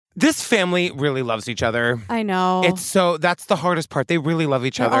This family really loves each other. I know. That's the hardest part. They really love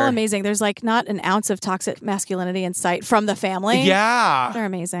each other. They're all amazing. There's like not an ounce of toxic masculinity in sight from the family. Yeah. They're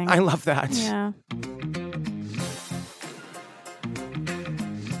amazing. I love that. Yeah.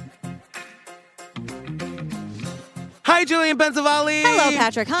 Hi, Jillian Benzavalli. Hello,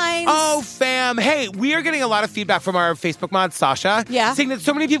 Patrick Hines. Oh, fam. Hey, we are getting a lot of feedback from our Facebook mod, Sasha. Yeah. Saying that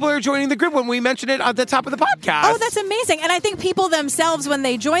so many people are joining the group when we mentioned it at the top of the podcast. Oh, that's amazing. And I think people themselves, when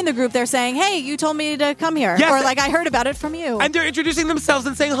they join the group, they're saying, hey, you told me to come here. Yes. Or like, I heard about it from you. And they're introducing themselves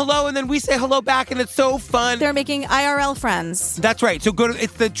and saying hello, and then we say hello back, and it's so fun. They're making IRL friends. That's right. So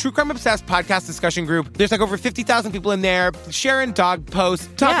it's the True Crime Obsessed podcast discussion group. There's like over 50,000 people in there sharing dog posts,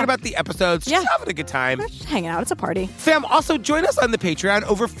 talking about the episodes, just having a good time. We're just hanging out. It's a party. Fam, also join us on the Patreon.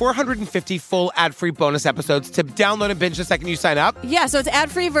 Over 450 full ad-free bonus episodes to download and binge the second you sign up. Yeah, so it's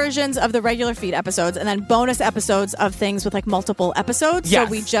ad-free versions of the regular feed episodes and then bonus episodes of things with like multiple episodes. Yes.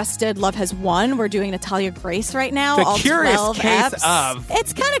 So we just did Love Has Won. We're doing Natalia Grace right now. The all curious 12 case eps. of.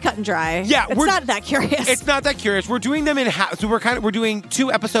 It's kind of cut and dry. Yeah, it's not that curious. It's not that curious. We're doing them in half. So we're doing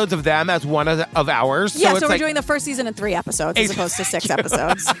 2 episodes of them as one of ours. Yeah, so so we're doing the first season in 3 episodes as opposed to 6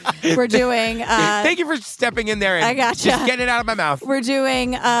 episodes. We're doing... Thank you for stepping in there and I gotcha. just getting it out of my mouth. We're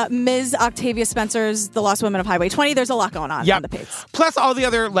doing Ms. Octavia Spencer's The Lost Women of Highway 20. There's a lot going on the page. Plus all the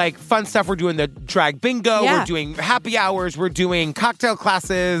other like fun stuff. We're doing the drag bingo. Yeah. We're doing happy hours. We're doing cocktail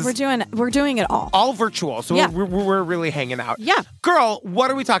classes. We're doing it all. All virtual. So we're really hanging out. Yeah. Girl,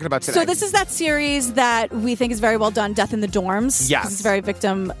 what are we talking about today? So this is that series that we think is very well done, Death in the Dorms. Yes. It's very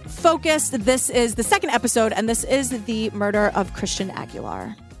victim focused. This is the second episode, and this is the murder of Christian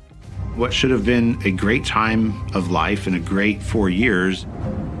Aguilar. What should have been a great time of life and a great 4 years,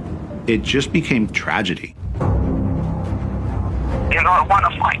 it just became tragedy. You know, I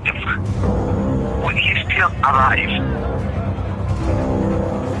want to find him. When he's still alive.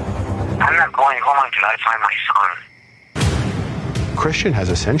 I'm not going home until I find my son. Christian has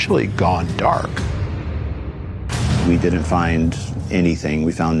essentially gone dark. We didn't find anything.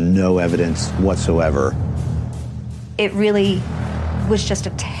 We found no evidence whatsoever. It really was just a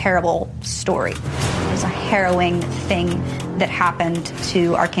terrible story. It was a harrowing thing that happened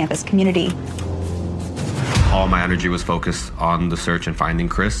to our campus community. All my energy was focused on the search and finding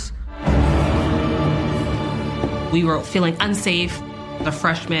Chris. We were feeling unsafe. The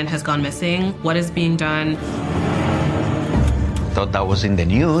freshman has gone missing. What is being done? Thought that was in the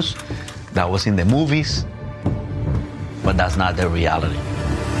news, that was in the movies, but that's not the reality.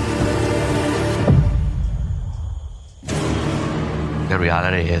 The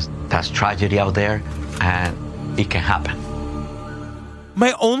reality is that's tragedy out there, and it can happen.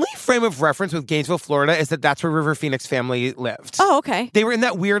 My only frame of reference with Gainesville, Florida is that that's where River Phoenix family lived. Oh, okay. They were in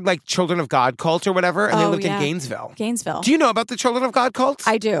that weird, like, Children of God cult or whatever, and they lived in Gainesville. Gainesville. Do you know about the Children of God cult?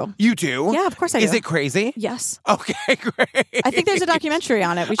 I do. You do? Yeah, of course I do. Is it crazy? Yes. Okay, great. I think there's a documentary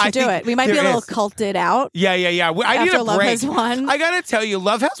on it. We should do it. We might be a little culted out. Yeah. I need a break. Love Has Won. I gotta tell you,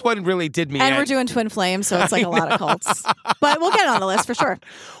 Love Has Won really did me And in. we're doing Twin Flames, so it's like a lot of cults. But we'll get it on the list for sure.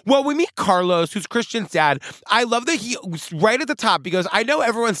 Well, we meet Carlos, who's Christian's dad. I love that he was right at the top because I know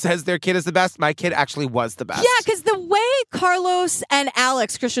everyone says their kid is the best. My kid actually was the best. Yeah, because the way Carlos and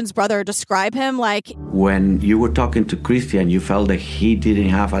Alex, Christian's brother, describe him, like... When you were talking to Christian, you felt that he didn't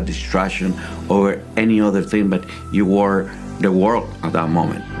have a distraction or any other thing, but you were the world at that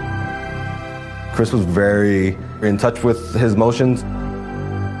moment. Chris was very in touch with his emotions,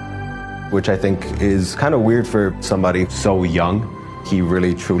 which I think is kind of weird for somebody so young. He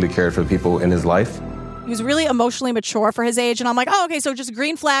really, truly cared for the people in his life. He was really emotionally mature for his age. And I'm like, oh, okay, so just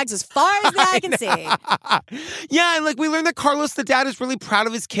green flags as far as the eye can see. Yeah, and like we learned that Carlos, the dad, is really proud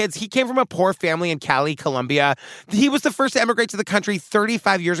of his kids. He came from a poor family in Cali, Colombia. He was the first to emigrate to the country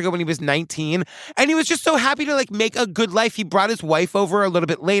 35 years ago when he was 19. And he was just so happy to like make a good life. He brought his wife over a little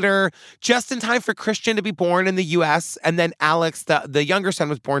bit later, just in time for Christian to be born in the U.S. And then Alex, the younger son,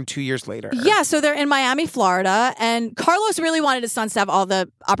 was born 2 years later. Yeah, so they're in Miami, Florida. And Carlos really wanted his sons to have all the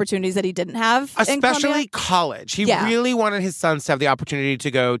opportunities that he didn't have in Colombia. College. He really wanted his sons to have the opportunity to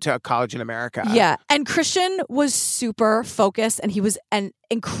go to college in America. Yeah. And Christian was super focused and he was an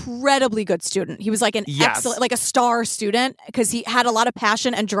incredibly good student. He was like an excellent, like a star student because he had a lot of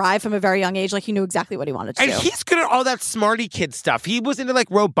passion and drive from a very young age. Like he knew exactly what he wanted to do. And he's good at all that smarty kid stuff. He was into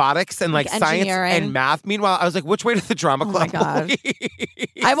like robotics and like science and math. Meanwhile, I was like, which way to the drama club? Oh my God.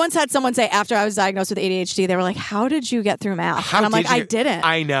 I once had someone say after I was diagnosed with ADHD, they were like, how did you get through math? And I'm like, I didn't.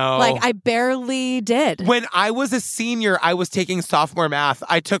 I know. Like I barely did. When I was a senior, I was taking sophomore math.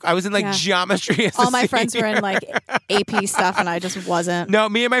 I was in like geometry as all a my senior. friends were in like AP stuff and I just wasn't. No, No,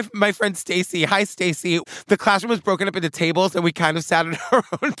 me and my friend Stacy. Hi, Stacy. The classroom was broken up into tables, and we kind of sat at our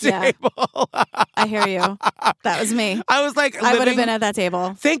own table. I hear you. That was me. I was like, I would have been at that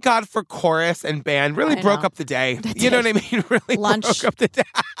table. Thank God for chorus and band. Really broke up the day. You know what I mean? Really broke up the day.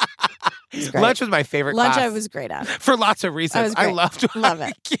 Lunch was my favorite Lunch class. I was great at. For lots of reasons. I loved it. Love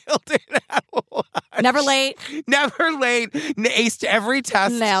it. Killed it at lunch. Never late. Never late. Aced every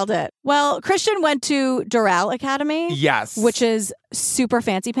test. Nailed it. Well, Christian went to Doral Academy. Yes. Which is super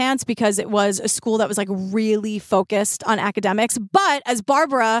fancy pants because it was a school that was like really focused on academics. But as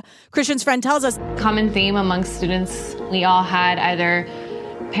Barbara, Christian's friend, tells us, common theme amongst students, we all had either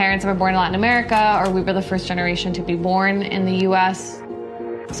parents that were born in Latin America or we were the first generation to be born in the U.S.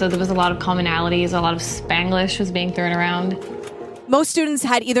 So there was a lot of commonalities, a lot of Spanglish was being thrown around. Most students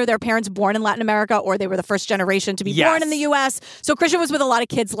had either their parents born in Latin America or they were the first generation to be born in the U.S. So Christian was with a lot of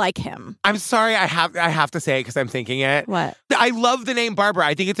kids like him. I'm sorry, I have to say it because I'm thinking it. What? I love the name Barbara.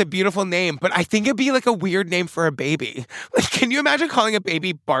 I think it's a beautiful name, but I think it'd be like a weird name for a baby. Like, can you imagine calling a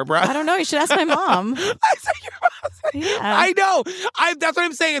baby Barbara? I don't know. You should ask my mom. I said your mom. Yeah. I know. That's what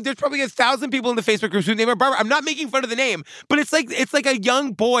I'm saying. There's probably 1,000 people in the Facebook groups who name her Barbara. I'm not making fun of the name, but it's like a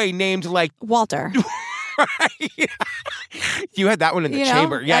young boy named like Walter. Right. You had that one in the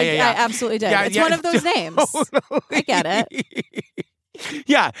chamber. Yeah, I absolutely did. It's one of those names. I get it.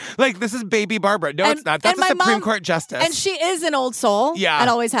 Yeah, like this is baby Barbara. No, it's not. That's a Supreme Court justice. And she is an old soul. Yeah. And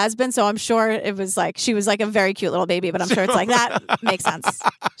always has been. So I'm sure it was like, she was like a very cute little baby, but I'm sure it's like, that makes sense.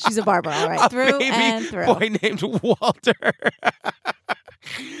 She's a Barbara, all right. Through and through. Boy named Walter.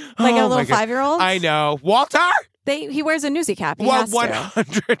 Like a little 5-year-old? I know. Walter? He wears a newsie cap. He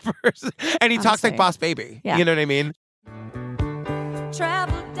 100%. And he talks like Boss Baby. Yeah. You know what I mean?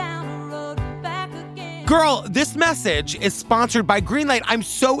 Travel down the road and back again. Girl, this message is sponsored by Greenlight. I'm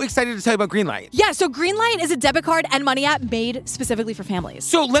so excited to tell you about Greenlight. Yeah, so Greenlight is a debit card and money app made specifically for families.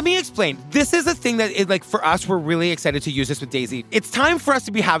 So let me explain. This is a thing that is like for us, we're really excited to use this with Daisy. It's time for us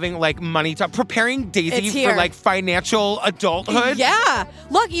to be having like money talk, preparing Daisy for like financial adulthood. Yeah.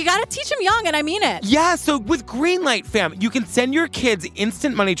 Look, you got to teach them young, and I mean it. Yeah, so with Greenlight, fam, you can send your kids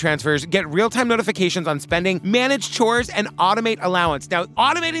instant money transfers, get real-time notifications on spending, manage chores, and automate allowance. Now,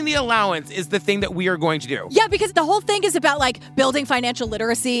 automating the allowance is the thing that we are going to do. Yeah, because the whole thing is about like building financial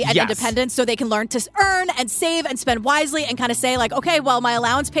literacy and independence so they can learn to earn and save and spend wisely and kind of say like, okay, well, my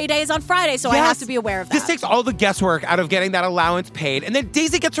allowance payday is on Friday, so I have to be aware of that. This takes all the guesswork out of getting that allowance paid. And then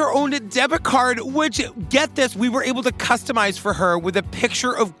Daisy gets her own debit card, which, get this, we were able to customize for her with a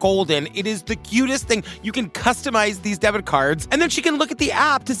picture of Golden. It is the cutest thing. You can customize these debit cards, and then she can look at the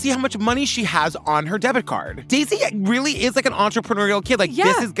app to see how much money she has on her debit card. Daisy really is like an entrepreneurial kid. Like,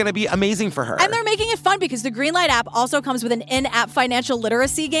 this is going to be amazing for her. And they're making it fun because the Greenlight app also comes with an in-app financial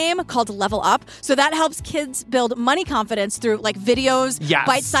literacy game called Level Up. So that helps kids build money confidence through like videos,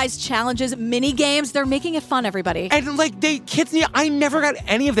 bite-sized challenges, mini games. They're making it fun, everybody. And like I never got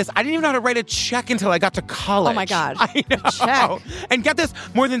any of this. I didn't even know how to write a check until I got to college. Oh my God. I know. Check. And get this,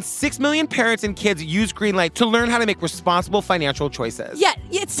 more than 6 million parents and kids use Greenlight to learn how to make responsible financial choices. Yeah,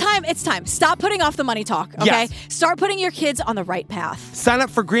 it's time. It's time. Stop putting off the money talk, okay? Yes. Start putting your kids on the right path. Sign up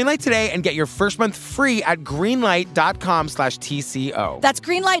for Greenlight today and get your first month free at greenlight.com/TCO. That's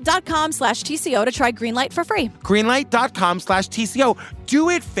greenlight.com/TCO to try Greenlight for free. Greenlight.com/TCO. Do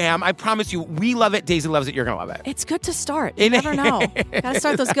it, fam. I promise you, we love it. Daisy loves it. You're going to love it. It's good to start. You never know. Got to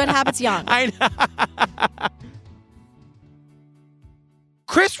start those good habits young. I know.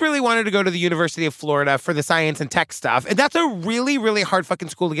 Chris really wanted to go to the University of Florida for the science and tech stuff. And that's a really, really hard fucking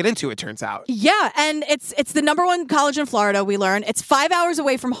school to get into, it turns out. Yeah, and it's the #1 college in Florida, we learn. It's 5 hours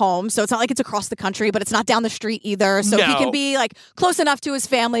away from home, so it's not like it's across the country, but it's not down the street either. So he can be like close enough to his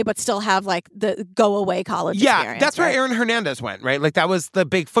family, but still have like the go-away college experience. That's where Aaron Hernandez went, right? Like that was the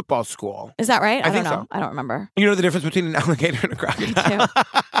big football school. Is that right? I don't think know. so. I don't remember. You know the difference between an alligator and a crocodile?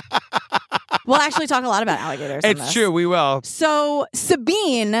 We'll actually talk a lot about alligators. It's true, we will. So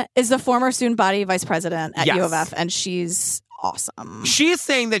Sabine is the former student body vice president at U of F, and she's awesome. She is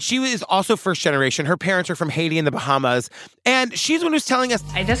saying that she is also first generation. Her parents are from Haiti and the Bahamas. And she's the one who's telling us.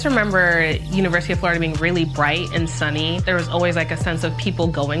 I just remember University of Florida being really bright and sunny. There was always like a sense of people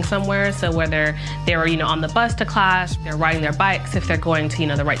going somewhere. So whether they were, on the bus to class, they're riding their bikes, if they're going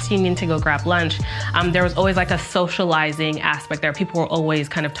to, the Rights Union to go grab lunch, there was always like a socializing aspect there. People were always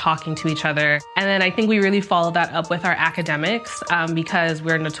kind of talking to each other. And then I think we really followed that up with our academics because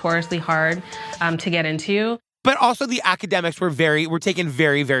we're notoriously hard to get into. But also the academics were taken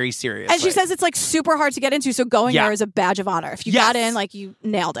very, very seriously. And she says it's like super hard to get into, so going there is a badge of honor. If you got in, like you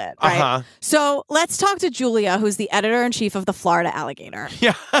nailed it, right? So let's talk to Julia, who's the editor-in-chief of the Florida Alligator.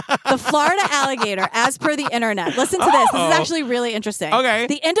 Yeah. The Florida Alligator, as per the internet. Listen to this. This is actually really interesting. Okay.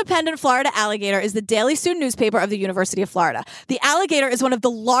 The Independent Florida Alligator is the daily student newspaper of the University of Florida. The Alligator is one of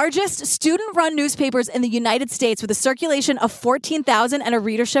the largest student-run newspapers in the United States with a circulation of 14,000 and a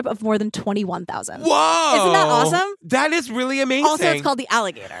readership of more than 21,000. Whoa. Isn't that awesome? That is really amazing. Also, it's called the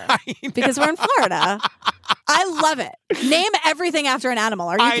Alligator because we're in Florida. I love it. Name everything after an animal.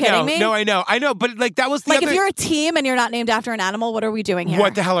 Are you kidding me? No, I know. But like that was the if you're a team and you're not named after an animal, what are we doing here?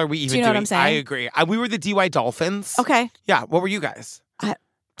 What the hell are we even doing? Do you know what I'm saying? I agree. We were the DY Dolphins. Okay. Yeah. What were you guys?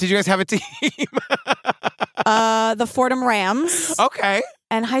 Did you guys have a team? The Fordham Rams. Okay.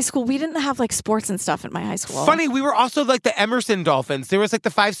 And high school, we didn't have like sports and stuff at my high school. Funny, we were also like the Emerson Dolphins. There was like the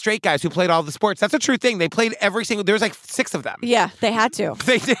 5 straight guys who played all the sports. That's a true thing. They played every single, there was like 6 of them. Yeah, they had to.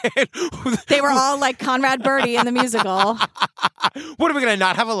 They did. They were all like Conrad Birdie in the musical. What, are we going to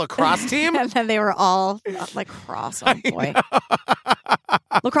not have a lacrosse team? And then they were all lacrosse. Oh boy.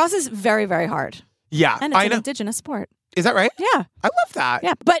 Lacrosse is very, very hard. Yeah. And it's an indigenous sport. Is that right? Yeah. I love that.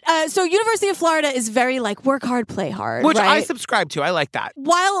 Yeah. But so University of Florida is very like work hard, play hard. Which right? I subscribe to. I like that.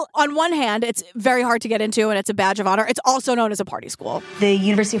 While on one hand, it's very hard to get into and it's a badge of honor, it's also known as a party school. The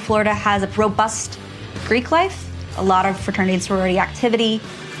University of Florida has a robust Greek life, a lot of fraternity and sorority activity,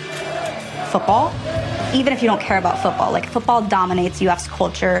 football. Even if you don't care about football, like football dominates UF's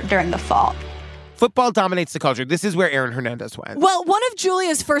culture during the fall. Football dominates the culture. This is where Aaron Hernandez went. Well, one of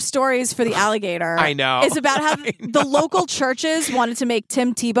Julia's first stories for the Alligator is about how the local churches wanted to make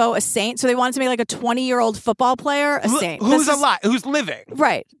Tim Tebow a saint. So they wanted to make like a 20-year-old football player a saint. Who's alive? Who's living?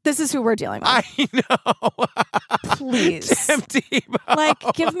 Right. This is who we're dealing with. I know. Please. Tim Tebow. Like,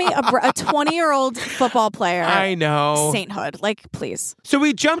 give me a 20-year-old football player. I know. Sainthood. Like, please. So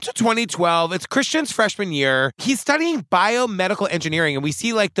we jump to 2012. It's Christian's freshman year. He's studying biomedical engineering, and we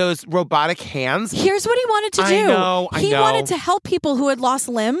see like those robotic hands. Here's what he wanted to do. I know. He wanted to help people who had lost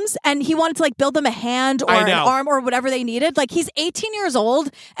limbs, and he wanted to like build them a hand or an arm or whatever they needed. Like, he's 18 years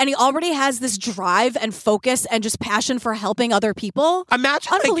old, and he already has this drive and focus and just passion for helping other people.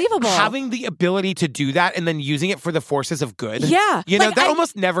 Imagine unbelievable. Like, having the ability to do that and then using it for the forces of good. Yeah. You know, that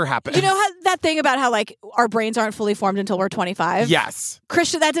almost never happens. You know that thing about how like our brains aren't fully formed until we're 25? Yes.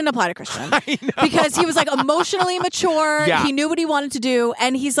 Christian, that didn't apply to Christian. I know. Because he was like emotionally mature. Yeah. He knew what he wanted to do,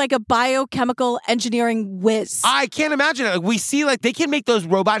 and he's like a biochemical engineering whiz. I can't imagine it. Like, we see like they can make those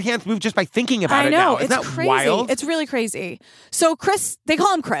robot hands move just by thinking about it now. Isn't that crazy. Wild? It's really crazy. So Chris, they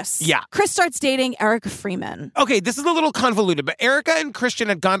call him Chris. Yeah. Chris starts dating Erica Freeman. Okay, this is a little convoluted, but Erica and Christian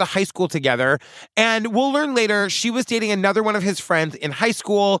had gone to high school together, and we'll learn later she was dating another one of his friends in high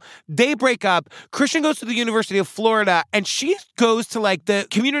school. They break up. Christian goes to the University of Florida, and she goes to like the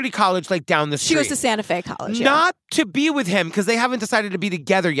community college like down the street. She goes to Santa Fe College. Not to be with him because they haven't decided to be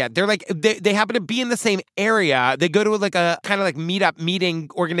together yet. They're like they happen to be in the same area. They go to like a kind of like meeting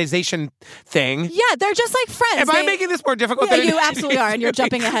organization thing. Yeah, they're just like friends. Am I making this more difficult? Yeah, than you absolutely are, and you're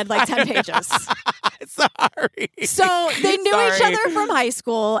jumping ahead like 10 pages. Sorry. So they knew each other from high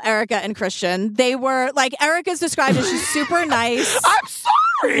school, Erica and Christian. They were like, Erica's described as she's super nice. I'm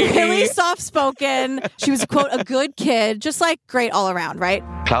sorry. Really soft-spoken. She was, quote, a good kid, just like great all around, right?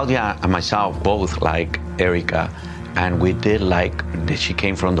 Claudia and myself both like Erica, and we did like that she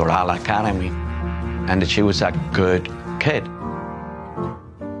came from Doral Academy and that she was a good kid.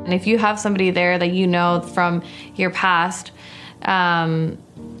 And if you have somebody there that you know from your past,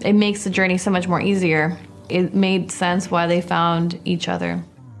 it makes the journey so much more easier. It made sense why they found each other.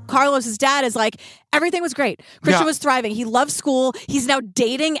 Carlos's dad is like, everything was great. Christian was thriving. He loved school. He's now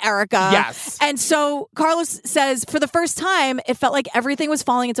dating Erica. Yes. And so Carlos says, for the first time, it felt like everything was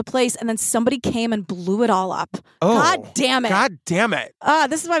falling into place, and then somebody came and blew it all up. Oh, God damn it. God damn it.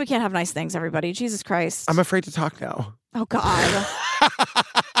 This is why we can't have nice things, everybody. Jesus Christ. I'm afraid to talk now. Oh, God.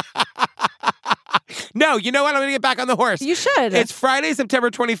 No, you know what? I'm going to get back on the horse. You should. It's Friday, September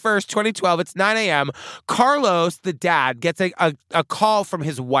 21st, 2012. It's 9 a.m. Carlos, the dad, gets a call from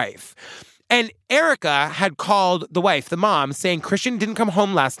his wife. And Erica had called the wife, the mom, saying Christian didn't come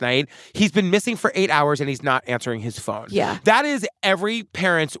home last night. He's been missing for 8 hours and he's not answering his phone. Yeah. That is every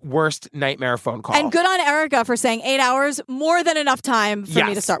parent's worst nightmare phone call. And good on Erica for saying 8 hours, more than enough time for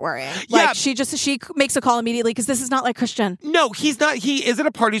me to start worrying. Like, she makes a call immediately because this is not like Christian. No, he's not. He is at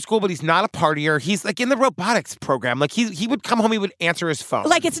a party school, but he's not a partier. He's like in the robotics program. Like he would come home, he would answer his phone.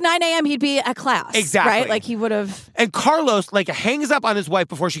 Like it's 9 a.m., he'd be at class. Exactly. Right? Like he would have. And Carlos like hangs up on his wife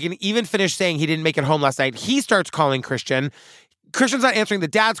before she can even finish saying he didn't make it home last night. He starts calling Christian. Christian's not answering the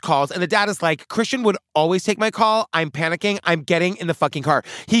dad's calls, and the dad is like, Christian would always take my call. I'm panicking. I'm getting in the fucking car.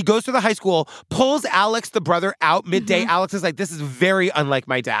 He goes to the high school, pulls Alex, the brother, out midday. Alex is like, this is very unlike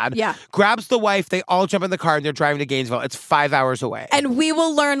my dad. Yeah. Grabs the wife. They all jump in the car, and they're driving to Gainesville. It's 5 hours away. And we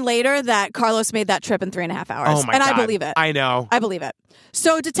will learn later that Carlos made that trip in 3.5 hours. Oh my and God. I believe it. I know. I believe it.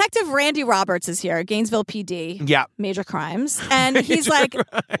 So Detective Randy Roberts is here, Gainesville PD. Yeah. Major crimes. And he's like,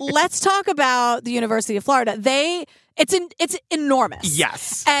 let's talk about the University of Florida. It's enormous.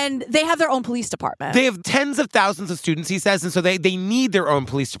 Yes. And they have their own police department. They have tens of thousands of students, he says, and so they need their own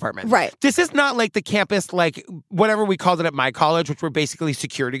police department. Right. This is not like the campus, like whatever we called it at my college, which were basically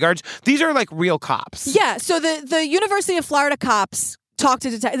security guards. These are like real cops. Yeah. So the University of Florida cops talk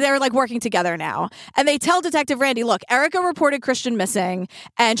to they're like working together now, and they tell Detective Randy, look, Erica reported Christian missing,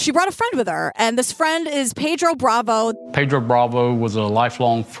 and she brought a friend with her, and this friend is Pedro Bravo. Pedro Bravo was a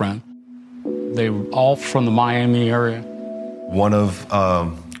lifelong friend. They were all from the Miami area. One of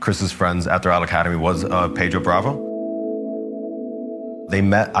Chris's friends at Doral Academy was Pedro Bravo. They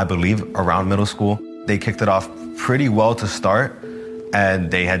met, I believe, around middle school. They kicked it off pretty well to start, and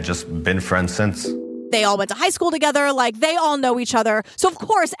they had just been friends since. They all went to high school together. Like, they all know each other. So, of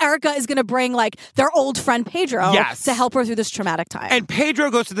course, Erica is going to bring, like, their old friend Pedro to help her through this traumatic time. And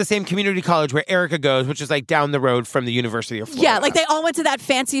Pedro goes to the same community college where Erica goes, which is, like, down the road from the University of Florida. Yeah, like, they all went to that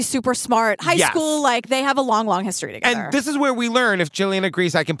fancy, super smart high school. Like, they have a long, long history together. And this is where we learn, if Jillian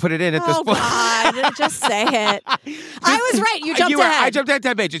agrees, I can put it in at this point. Oh, God. Just say it. I was right. You jumped ahead. I jumped ahead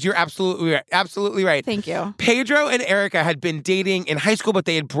 10 pages. You're absolutely right. Absolutely right. Thank you. Pedro and Erica had been dating in high school, but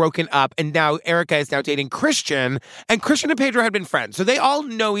they had broken up. And now Erica is now dating Christian. And Christian and Pedro had been friends. So they all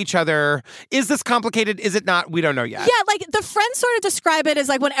know each other. Is this complicated? Is it not? We don't know yet. Yeah, like the friends sort of describe it as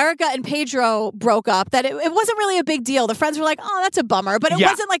like when Erica and Pedro broke up, that it wasn't really a big deal. The friends were like, oh, that's a bummer. But it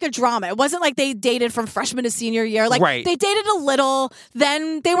wasn't like a drama. It wasn't like they dated from freshman to senior year. Like they dated a little,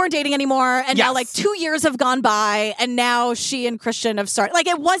 then they weren't dating anymore. And now like 2 years have gone by. And now she and Christian have started. Like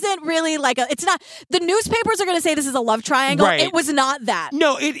it wasn't really like it's not, the newspapers are going to say this is a love triangle. Right. It was not that.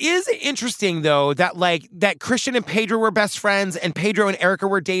 No, it is interesting though that Christian and Pedro were best friends and Pedro and Erica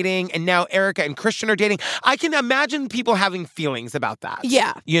were dating and now Erica and Christian are dating. I can imagine people having feelings about that.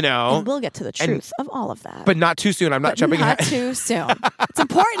 Yeah. You know? And we'll get to the truth of all of that. But not too soon. I'm not jumping ahead. Not too soon. It's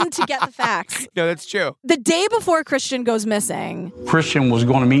important to get the facts. No, that's true. The day before Christian goes missing, Christian was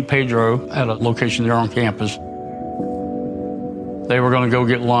going to meet Pedro at a location there on campus. They were going to go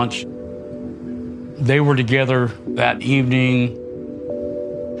get lunch. They were together that evening.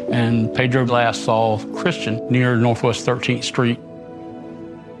 And Pedro last saw Christian near Northwest 13th Street,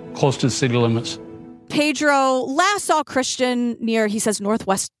 close to the city limits. Pedro last saw Christian near, he says,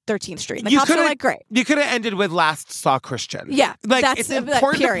 Northwest 13th Street. The cops are like, great. You could have ended with last saw Christian. Yeah. Like, that's it's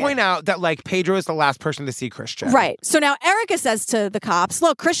important to point out that, like, Pedro is the last person to see Christian. Right. So now Erica says to the cops,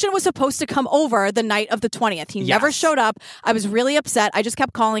 look, Christian was supposed to come over the night of the 20th. He never showed up. I was really upset. I just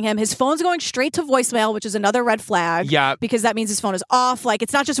kept calling him. His phone's going straight to voicemail, which is another red flag. Yeah. Because that means his phone is off. Like,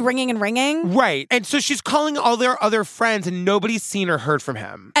 it's not just ringing and ringing. Right. And so she's calling all their other friends and nobody's seen or heard from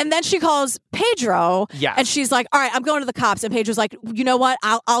him. And then she calls Pedro. Yeah. And she's like, all right, I'm going to the cops. And Pedro's like, you know what?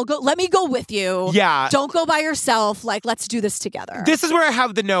 I'll go. Let me go with you. Yeah. Don't go by yourself. Like, let's do this together. This is where I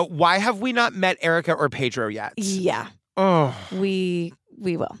have the note. Why have we not met Erica or Pedro yet? Yeah. Oh. We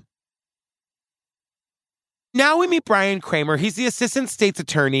will. Now we meet Brian Kramer. He's the assistant state's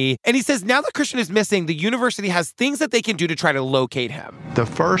attorney. And he says now that Christian is missing, the university has things that they can do to try to locate him. The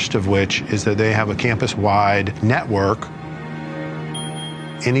first of which is that they have a campus-wide network.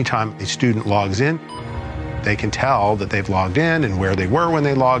 Anytime a student logs in, they can tell that they've logged in and where they were when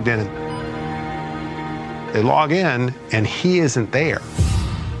they logged in. They log in and he isn't there.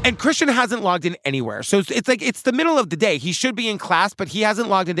 And Christian hasn't logged in anywhere. So it's like, it's the middle of the day. He should be in class, but he hasn't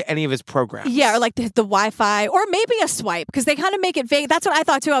logged into any of his programs. Yeah, or like the Wi-Fi, or maybe a swipe, because they kind of make it vague. That's what I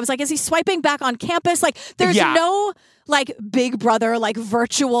thought too. I was like, is he swiping back on campus? Like, there's no like Big Brother, like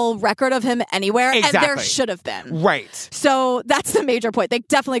virtual record of him anywhere. Exactly. And there should have been. Right. So that's the major point. They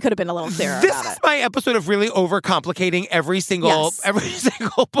definitely could have been a little clearer This about is it. my episode of really overcomplicating every single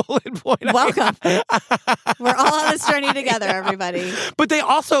bullet point. Welcome. We're all on this journey together, everybody. But they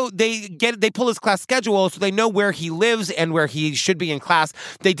also, they pull his class schedule so they know where he lives and where he should be in class.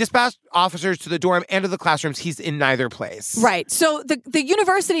 They dispatch officers to the dorm and to the classrooms. He's in neither place. Right. So the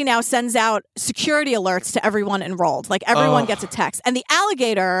university now sends out security alerts to everyone enrolled. Like everyone gets a text. And the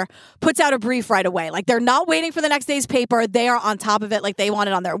Alligator puts out a brief right away. Like they're not waiting for the next day's paper. They are on top of it. Like they want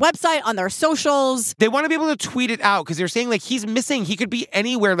it on their website, on their socials. They want to be able to tweet it out because they're saying like he's missing. He could be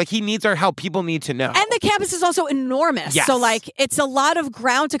anywhere. Like he needs our help. People need to know. And the campus is also enormous. Yes. So like it's a lot of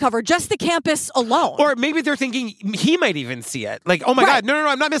ground to cover, just the campus alone. Or maybe they're thinking he might even see it. Like, oh my God, no,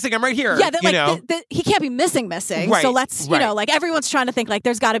 I'm not missing. I'm right here. Yeah, he can't be missing. Right, So let's, you know, like everyone's trying to think like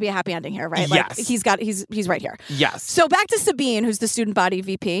there's got to be a happy ending here, right? Like Yes. he's right here. Yes. So back to Sabine, who's the student body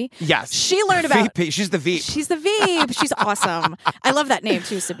VP. Yes. She learned about VP. She's the Veep. She's the Veep. She's awesome. I love that name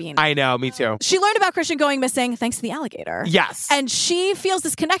too, Sabine. I know, me too. She learned about Christian going missing thanks to the Alligator. Yes. And she feels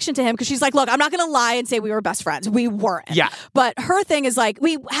this connection to him because she's like, look, I'm not going to lie and say we were best friends. We weren't. Yeah. But her thing is like,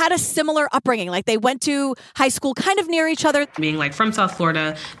 we had a similar upbringing. Like they went to high school kind of near each other. Being like from South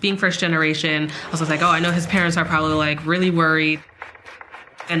Florida, being first generation, I was like, oh, I know his parents are probably like really worried.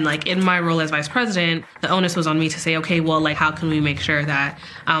 And like in my role as vice president, the onus was on me to say, okay, well, like how can we make sure that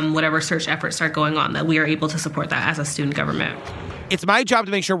whatever search efforts are going on, that we are able to support that as a student government. It's my job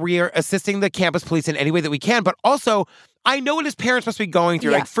to make sure we are assisting the campus police in any way that we can, but also I know what his parents must be going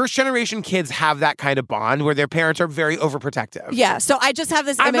through. Yeah. Like first generation kids have that kind of bond where their parents are very overprotective. Yeah. So I just have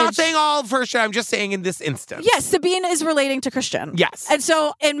this I'm image. not saying all first, I'm just saying in this instance. Yes, Sabine is relating to Christian. Yes. And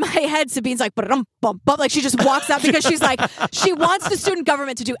so in my head, Sabine's like, bum, like she just walks out because she's like, she wants the student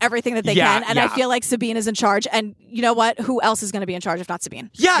government to do everything that they can. And I feel like Sabine is in charge. And you know what? Who else is going to be in charge if not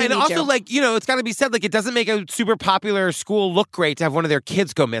Sabine? Yeah, We and need also, you. like, you know, it's got to be said, like, it doesn't make a super popular school look great to have one of their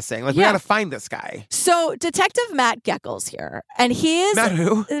kids go missing. Like, we got to find this guy. So Detective Matt Geckel's here. And he is... Matt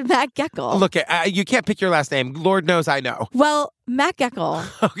who? Matt Geckel. Look, you can't pick your last name. Lord knows I know. Well, Matt Geckel,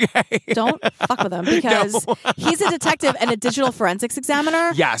 don't fuck with him because he's a detective and a digital forensics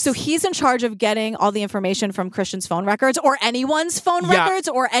examiner. Yes. So he's in charge of getting all the information from Christian's phone records or anyone's phone records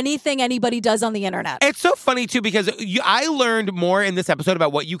or anything anybody does on the internet. It's so funny, too, because I learned more in this episode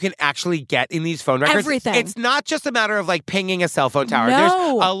about what you can actually get in these phone records. Everything. It's not just a matter of, like, pinging a cell phone tower. No.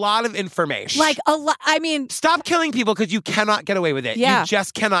 There's a lot of information. Like, a lot. I mean... Stop killing people because you cannot get away with it. Yeah. You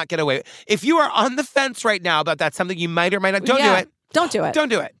just cannot get away with it. If you are on the fence right now about that's something you might or might not, don't do it. Don't do it. Don't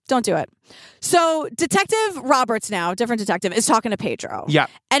do it. Don't do it. So Detective Roberts now, different detective, is talking to Pedro. Yeah.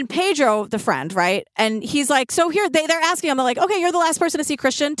 And Pedro, the friend, right? And he's like, so here, they're asking him, they're like, okay, you're the last person to see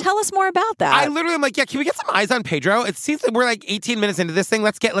Christian. Tell us more about that. I literally am like, yeah, can we get some eyes on Pedro? It seems like we're like 18 minutes into this thing.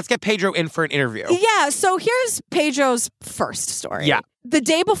 Let's get Pedro in for an interview. Yeah, so here's Pedro's first story. Yeah. The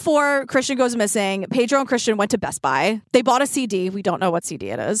day before Christian goes missing, Pedro and Christian went to Best Buy. They bought a CD. We don't know what CD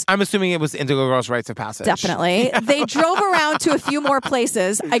it is. I'm assuming it was Indigo Girls' Rites of Passage. Definitely. They drove around to a few more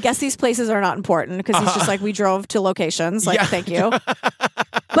places. I guess these places are not important because he's just like, we drove to locations. Like, thank you.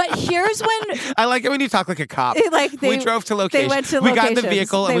 But here's when... I like it when you talk like a cop. We drove to location. They went to we locations. got in the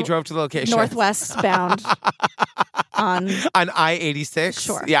vehicle and we drove to the location. Northwest bound on I-86?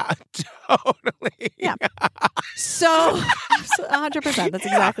 Sure. Yeah, totally. Yeah. So 100%. That's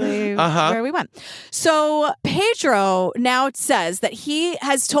exactly where we went. So Pedro now says that he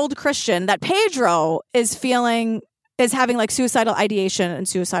has told Christian that Pedro is having like suicidal ideation and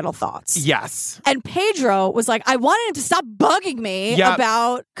suicidal thoughts. Yes. And Pedro was like, I wanted him to stop bugging me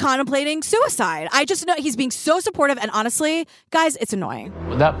about contemplating suicide. I just know he's being so supportive. And honestly, guys, it's annoying.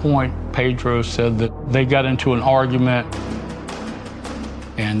 At that point, Pedro said that they got into an argument.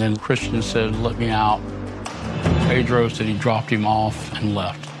 And then Christian said, let me out. Pedro said he dropped him off and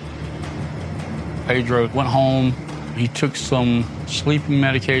left. Pedro went home. He took some sleeping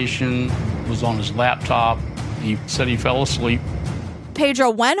medication, was on his laptop. He said he fell asleep.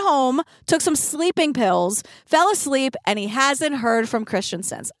 Pedro went home, took some sleeping pills, fell asleep, and he hasn't heard from Christian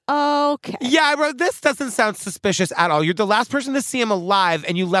since. Okay. Yeah, I wrote, this doesn't sound suspicious at all. You're the last person to see him alive,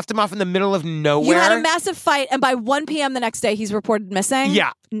 and you left him off in the middle of nowhere. You had a massive fight, and by 1 p.m. the next day, he's reported missing?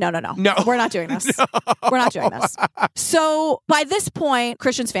 Yeah. No. We're not doing this. We're not doing this. So by this point,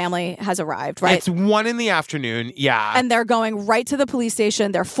 Christian's family has arrived, right? It's 1 p.m, yeah. And they're going right to the police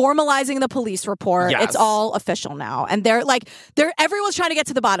station. They're formalizing the police report. Yes. It's all official now. And everyone's trying to get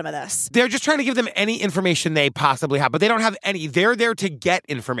to the bottom of this. They're just trying to give them any information they possibly have, but they don't have any. They're there to get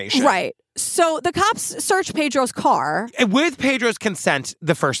information. Right. So the cops search Pedro's car. With Pedro's consent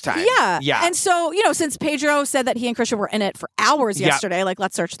the first time. Yeah. Yeah. And so, since Pedro said that he and Christian were in it for hours yesterday, like,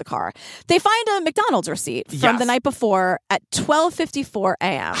 let's search the car. They find a McDonald's receipt from the night before at 12:54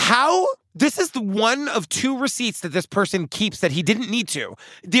 a.m. How This is the one of 2 receipts that this person keeps that he didn't need to.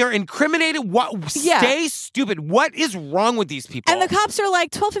 They're incriminated. Stay stupid. What is wrong with these people? And the cops are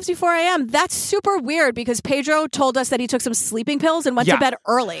like, 12:54 a.m. That's super weird because Pedro told us that he took some sleeping pills and went to bed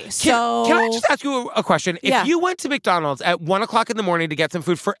early. Can I just ask you a question? If you went to McDonald's at 1 o'clock in the morning to get some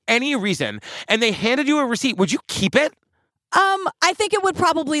food for any reason and they handed you a receipt, would you keep it? I think it would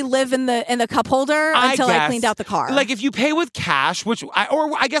probably live in the cup holder until I cleaned out the car. Like if you pay with cash, or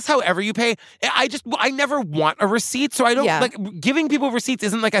I guess however you pay, I never want a receipt, so I don't like giving people receipts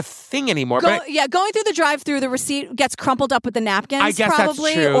isn't like a thing anymore. Going through the drive-through, the receipt gets crumpled up with the napkins, I guess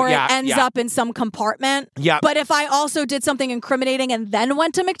probably, that's true. or it ends up in some compartment. Yeah. But if I also did something incriminating and then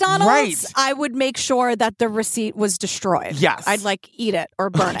went to McDonald's, I would make sure that the receipt was destroyed. Yes. I'd like eat it or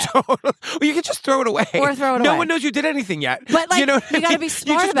burn it. Well, you can just throw it away. Or throw it away. No one knows you did anything yet. But like, you got to be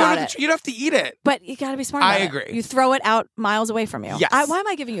smart about it. You don't have to eat it. But you got to be smart about it. I agree. You throw it out miles away from you. Yes. Why am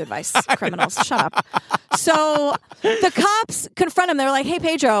I giving you advice, criminals? Shut up. So the cops confront him. They're like, hey,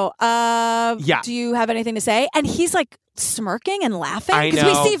 Pedro, do you have anything to say? And he's like smirking and laughing. Because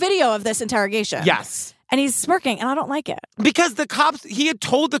we see video of this interrogation. Yes. And he's smirking, and I don't like it. Because he had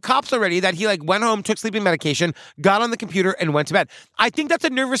told the cops already that he like went home, took sleeping medication, got on the computer, and went to bed. I think that's a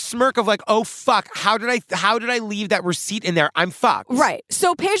nervous smirk of like, oh fuck, how did I leave that receipt in there? I'm fucked. Right.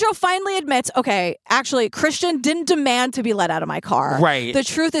 So Pedro finally admits, okay, actually, Christian didn't demand to be let out of my car. Right. The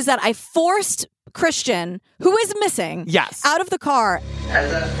truth is that I forced Christian, who is missing, out of the car. At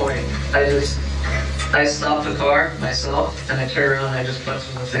that point, I stopped the car myself, and I turned around and I just punched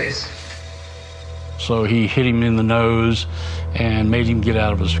him in the face. So he hit him in the nose and made him get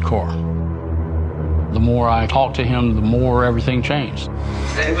out of his car. The more I talked to him, the more everything changed.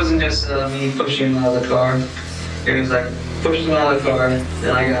 It wasn't just me pushing him out of the car. It was like pushing him out of the car,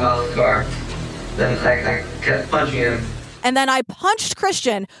 then I got out of the car. Then I kept punching him. And then I punched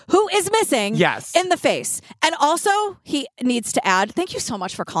Christian, who is missing, in the face. And also, he needs to add, thank you so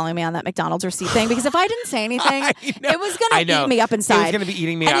much for calling me on that McDonald's receipt thing, because if I didn't say anything, it was going to eat me up inside. It was going to be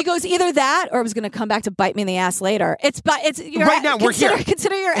eating me up. And he goes, either that, or it was going to come back to bite me in the ass later. Right now, we're here.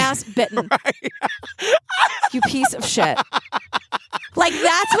 Consider your ass bitten. You piece of shit. Like,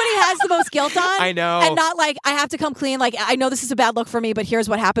 that's what he has the most guilt on. I know. And not like, I have to come clean. Like, I know this is a bad look for me, but here's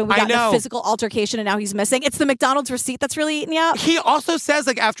what happened. We got in a physical altercation and now he's missing. It's the McDonald's receipt that's really eating you up. He also says,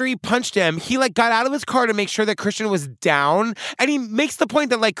 like, after he punched him, he, like, got out of his car to make sure that Christian was down. And he makes the point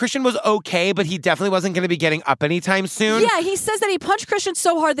that, like, Christian was okay, but he definitely wasn't going to be getting up anytime soon. Yeah, he says that he punched Christian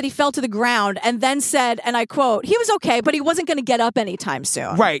so hard that he fell to the ground and then said, and I quote, he was okay, but he wasn't going to get up anytime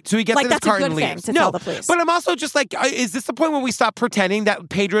soon. Right. So he gets in his car and leaves. Thing to tell the police. But I'm also just like, is this the point when we stop pretending that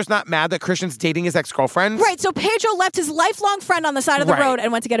Pedro's not mad that Christian's dating his ex-girlfriend? Right. So Pedro left his lifelong friend on the side of the road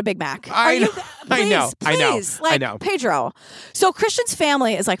and went to get a Big Mac. I know. Pedro. So Christian's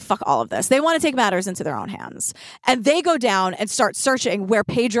family is like, fuck all of this. They want to take matters into their own hands. And they go down and start searching where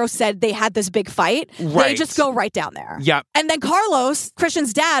Pedro said they had this big fight. Right. They just go right down there. Yep. And then Carlos,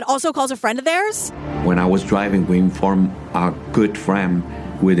 Christian's dad, also calls a friend of theirs. When I was driving, we informed a good friend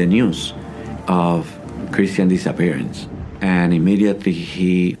with the news of Christian's disappearance. And immediately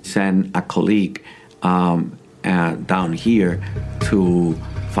he sent a colleague down here to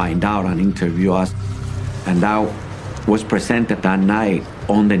find out and interview us. And that was presented that night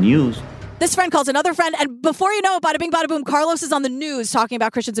on the news. This friend calls another friend, and before you know it, bada bing, bada boom, Carlos is on the news talking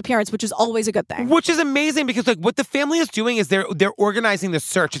about Christian's appearance, which is always a good thing. Which is amazing because, like, what the family is doing is they're organizing the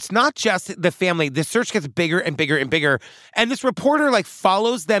search. It's not just the family. The search gets bigger and bigger and bigger. And this reporter, like,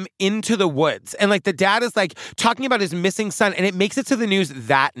 follows them into the woods. And, like, the dad is, like, talking about his missing son, and it makes it to the news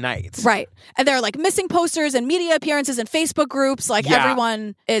that night. Right. And there are, like, missing posters and media appearances and Facebook groups. Like,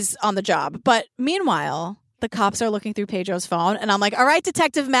 everyone is on the job. But meanwhile, the cops are looking through Pedro's phone, and I'm like, all right,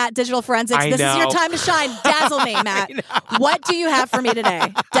 Detective Matt, Digital Forensics, this is your time to shine. Dazzle me, Matt. What do you have for me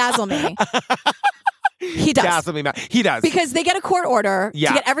today? Dazzle me. He does. Dazzle me, Matt. He does. Because they get a court order to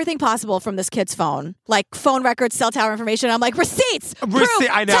get everything possible from this kid's phone. Like phone records, cell tower information. I'm like, receipts, proof,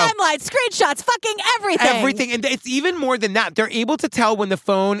 I know. timelines, screenshots, fucking everything. Everything. And it's even more than that. They're able to tell when the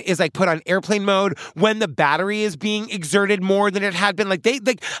phone is, like, put on airplane mode, when the battery is being exerted more than it had been. Like, they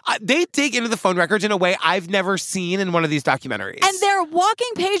dig into the phone records in a way I've never seen in one of these documentaries. And they're walking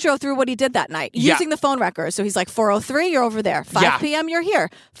Pedro through what he did that night using the phone records. So he's like, 4:03, you're over there. 5 p.m., you're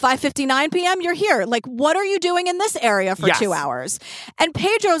here. 5:59 p.m., you're here. Like, what are you doing in this area for 2 hours? And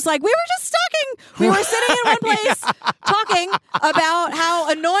Pedro's like, we were just talking. We were sitting in one place talking about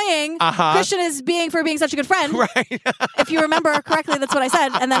how annoying Christian is for being such a good friend. Right. If you remember correctly, that's what I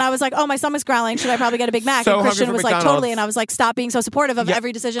said. And then I was like, oh, my stomach's growling. Should I probably get a Big Mac? So and Christian was McDonald's. like, totally. And I was like, stop being so supportive of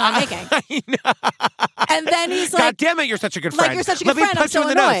every decision I'm making. And then he's like, God damn it, you're such a good friend. Like, you're such a good Let me friend. I'm punch you so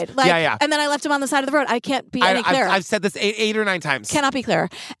in the annoyed. nose. Like, yeah. And then I left him on the side of the road. I can't be any clearer. I've said this eight or 9 times. Cannot be clearer.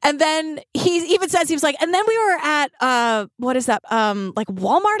 And then he even says, he was like, and then we were at, what is that? Like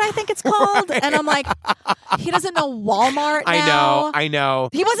Walmart, I think it's called. Right. And I'm like, he doesn't know Walmart now. I know.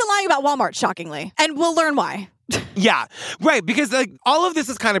 He wasn't lying about Walmart, shockingly. And we'll learn why. Yeah, right. Because like all of this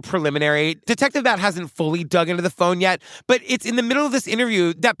is kind of preliminary. Detective Matt hasn't fully dug into the phone yet, but it's in the middle of this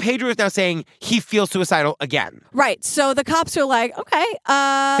interview that Pedro is now saying he feels suicidal again. Right. So the cops are like, okay,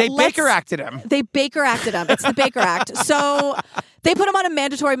 they Baker acted him. They Baker acted him. It's the Baker Act. So they put him on a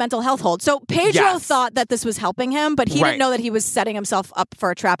mandatory mental health hold. So Pedro thought that this was helping him, but he didn't know that he was setting himself up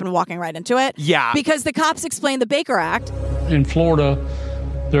for a trap and walking right into it. Yeah. Because the cops explained the Baker Act. In Florida,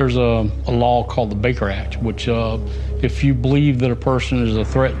 there's a law called the Baker Act, which if you believe that a person is a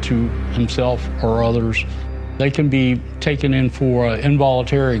threat to himself or others, they can be taken in for an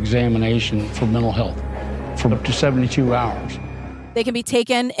involuntary examination for mental health for up to 72 hours. They can be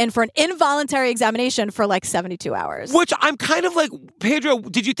taken in for an involuntary examination for like 72 hours. Which I'm kind of like, Pedro,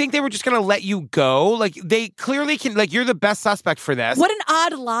 did you think they were just going to let you go? Like, they clearly can, like, you're the best suspect for this. What an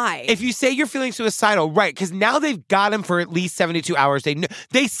odd lie. If you say you're feeling suicidal, right, because now they've got him for at least 72 hours.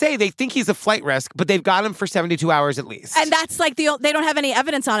 They say they think he's a flight risk, but they've got him for 72 hours at least. And that's like, they don't have any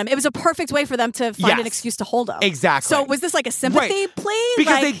evidence on him. It was a perfect way for them to find an excuse to hold him. Exactly. So was this like a sympathy plea?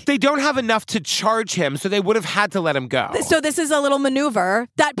 Because like, they don't have enough to charge him, so they would have had to let him go. So this is a little maneuver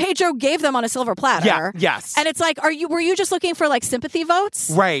that Pedro gave them on a silver platter. Yeah, yes. And it's like, were you just looking for like sympathy votes?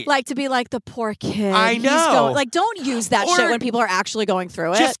 Right. Like to be like the poor kid. I know. Like, don't use that shit when people are actually going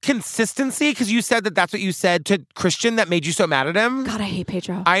through it. Just consistency, because you said that's what you said to Christian that made you so mad at him. God, I hate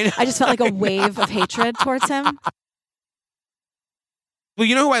Pedro. I know. I just felt like a wave of hatred towards him. Well,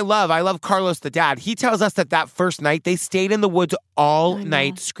 you know who I love? I love Carlos, the dad. He tells us that first night, they stayed in the woods all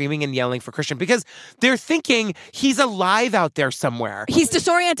night screaming and yelling for Christian because they're thinking he's alive out there somewhere. He's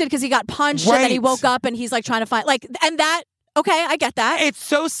disoriented because he got punched and then he woke up and he's like trying to find, like, and that, okay, I get that. It's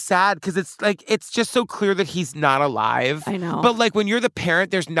so sad because it's like, it's just so clear that he's not alive. I know. But like when you're the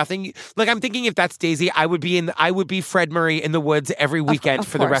parent, there's nothing, like I'm thinking if that's Daisy, I would be Fred Murray in the woods every weekend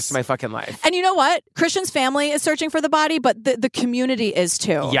for the rest of my fucking life. And you know what? Christian's family is searching for the body, but the community is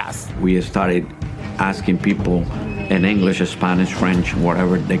too. Yes. We started asking people in English, Spanish, French,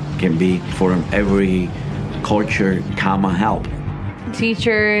 whatever they can be, for every culture, come and help.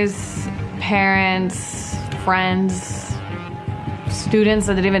 Teachers, parents, friends, students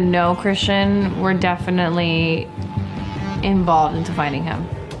that didn't even know Christian were definitely involved into finding him.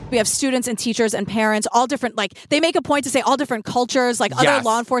 We have students and teachers and parents, all different, like, they make a point to say all different cultures, like other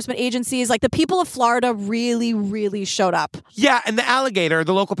law enforcement agencies. Like, the people of Florida really, really showed up. Yeah, and the Alligator,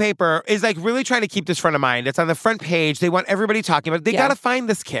 the local paper, is like really trying to keep this front of mind. It's on the front page. They want everybody talking about it. They got to find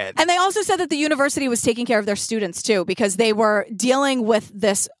this kid. And they also said that the university was taking care of their students, too, because they were dealing with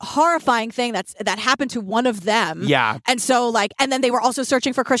this horrifying thing that happened to one of them. Yeah. And so, like, and then they were also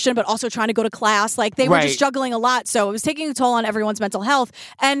searching for Christian, but also trying to go to class. Like, they were just juggling a lot. So it was taking a toll on everyone's mental health.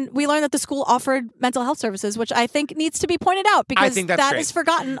 And we learned that the school offered mental health services, which I think needs to be pointed out because that is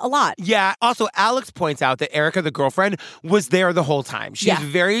forgotten a lot. Yeah. Also, Alex points out that Erica, the girlfriend, was there the whole time. She's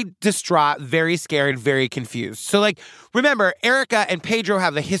very distraught, very scared, very confused. So, like, remember, Erica and Pedro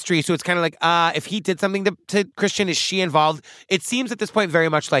have the history, so it's kind of like, if he did something to Christian, is she involved? It seems at this point very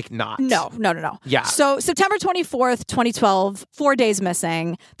much like not. No. Yeah. So September 24th, 2012, 4 days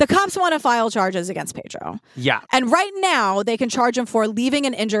missing. The cops want to file charges against Pedro. Yeah. And right now, they can charge him for leaving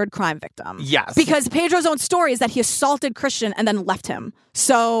an injured crime victim. Yes. Because Pedro's own story is that he assaulted Christian and then left him.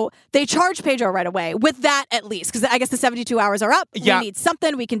 So they charge Pedro right away with that, at least, because I guess the 72 hours are up. Yeah. We need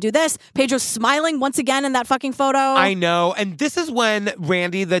something. We can do this. Pedro's smiling once again in that fucking photo. I know. And this is when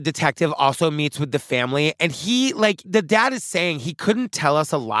Randy, the detective, also meets with the family. And he, like, the dad is saying he couldn't tell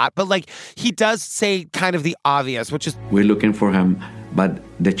us a lot, but, like, he does say kind of the obvious, which is... We're looking for him, but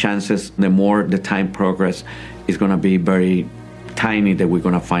the chances, the more the time progress, is going to be very tiny that we're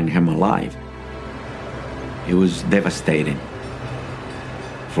going to find him alive. It was devastating.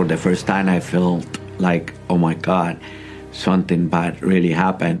 For the first time, I felt like, oh my God, something bad really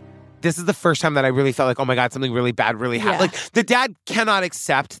happened. This is the first time that I really felt like, oh my God, something really bad really happened. Yeah. Like, the dad cannot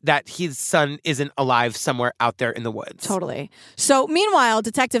accept that his son isn't alive somewhere out there in the woods. Totally. So, meanwhile,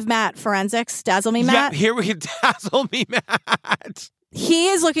 Detective Matt, forensics, Dazzle Me Matt. Yeah, here we Dazzle Me Matt. He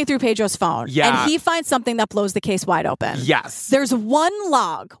is looking through Pedro's phone. Yeah. And he finds something that blows the case wide open. Yes. There's one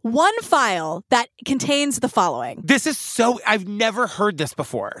log, one file that contains the following. This is I've never heard this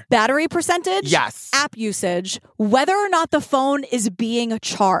before. Battery percentage. Yes. App usage. Whether or not the phone is being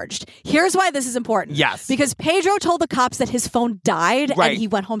charged. Here's why this is important. Yes. Because Pedro told the cops that his phone died and he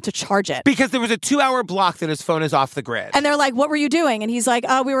went home to charge it. Because there was a 2-hour block that his phone is off the grid. And they're like, what were you doing? And he's like,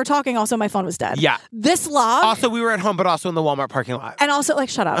 we were talking. Also, my phone was dead. Yeah. This log. Also, we were at home, but also in the Walmart parking lot. And also, like,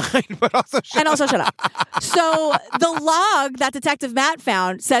 shut up. But also shut up. So the log that Detective Matt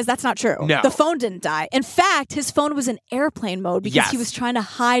found says that's not true. No. The phone didn't die. In fact, his phone was in airplane mode because he was trying to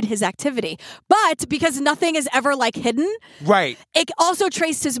hide his activity. But because nothing is ever like hidden, right? It also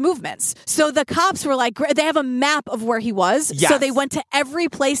traced his movements. So the cops were like, they have a map of where he was. Yes. So they went to every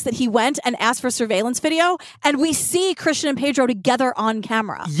place that he went and asked for surveillance video. And we see Christian and Pedro together on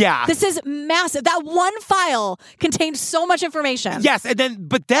camera. Yeah. This is massive. That one file contained so much information. Yes.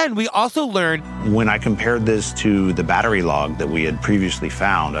 But then we also learned. When I compared this to the battery log that we had previously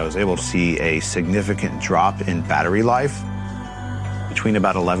found, I was able to see a significant drop in battery life between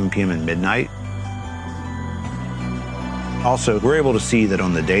about 11 p.m. and midnight. Also, we're able to see that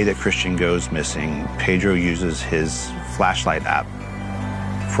on the day that Christian goes missing, Pedro uses his flashlight app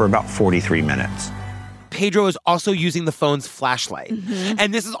for about 43 minutes. Pedro is also using the phone's flashlight. Mm-hmm.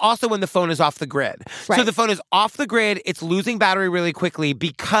 And this is also when the phone is off the grid. Right. So the phone is off the grid. It's losing battery really quickly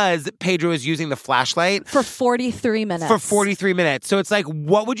because Pedro is using the flashlight. For 43 minutes. For 43 minutes. So it's like,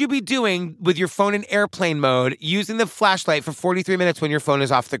 what would you be doing with your phone in airplane mode using the flashlight for 43 minutes when your phone is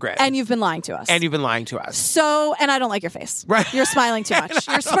off the grid? And you've been lying to us. So, and I don't like your face. Right. You're smiling too much.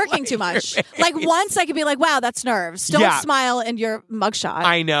 You're smirking too much. Like once I could be like, wow, that's nerves. Don't smile in your mugshot.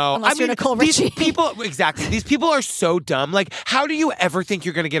 I know. Unless you're Nicole Richie. These people, exactly. These people are so dumb. Like, how do you ever think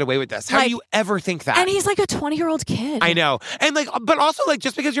you're going to get away with this? How do you ever think that? And he's like a 20-year-old kid. I know. And like, but also like,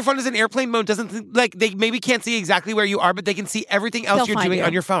 just because your phone is in airplane mode doesn't, like, they maybe can't see exactly where you are, but they can see everything else you're doing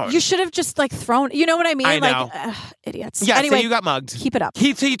on your phone. You should have just like thrown, you know what I mean? I know. Like, idiots. Yeah, anyway, so you got mugged. Keep it up.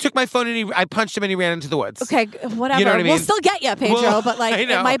 He took my phone and I punched him and he ran into the woods. Okay, whatever. You know what I mean? We'll still get you, Pedro, but like, it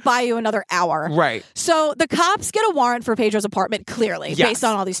might buy you another hour. Right. So the cops get a warrant for Pedro's apartment, clearly, Yes. based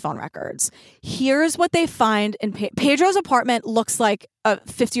on all these phone records. Here's what they find in Pedro's apartment looks like a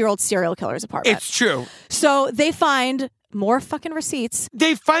 50-year-old serial killer's apartment. It's true. So they find more fucking receipts.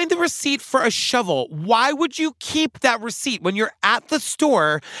 They find the receipt for a shovel. Why would you keep that receipt when you're at the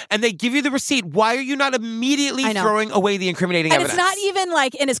store and they give you the receipt? Why are you not immediately throwing away the incriminating evidence? And it's not even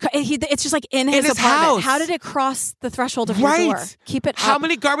like in his car. It's just like in his apartment. House. How did it cross the threshold of your door? Keep it How up.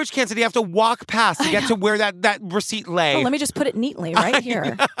 many garbage cans did he have to walk past to get to where that receipt lay? Oh, let me just put it neatly right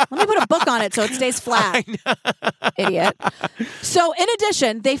here. Let me put a book on it so it stays flat. Idiot. So in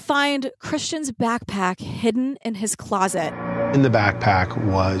addition, they find Christian's backpack hidden in his closet. In the backpack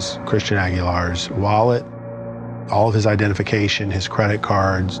was Christian Aguilar's wallet, all of his identification, his credit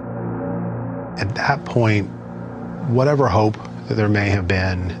cards. At that point, whatever hope that there may have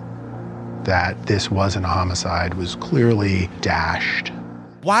been that this wasn't a homicide was clearly dashed.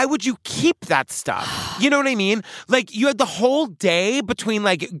 Why would you keep that stuff? You know what I mean? Like, you had the whole day between,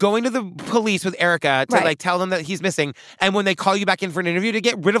 like, going to the police with Erica to, like, tell them that he's missing, and when they call you back in for an interview to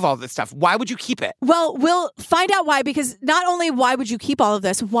get rid of all this stuff. Why would you keep it? Well, we'll find out why, because not only why would you keep all of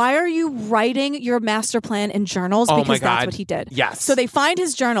this, why are you writing your master plan in journals? Oh, Because my God. that's what he did. Yes. So they find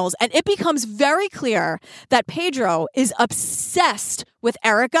his journals, and it becomes very clear that Pedro is obsessed with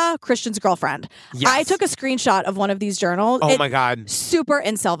Erica, Christian's girlfriend. Yes. I took a screenshot of one of these journals. Oh, my God. Super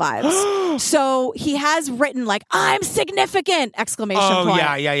incel vibes. So he has written like, I'm significant, exclamation point.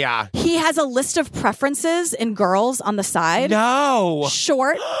 Yeah. He has a list of preferences in girls on the side. No.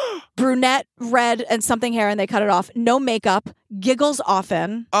 Short, brunette, red, and something hair, and they cut it off. No makeup, giggles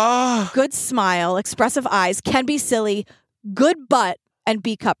often, good smile, expressive eyes, can be silly, good butt, and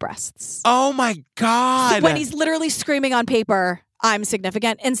B-cup breasts. Oh, my God. So when he's literally screaming on paper, I'm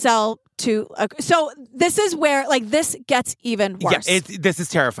significant, incel to... so this is where, like, this gets even worse. Yeah, this is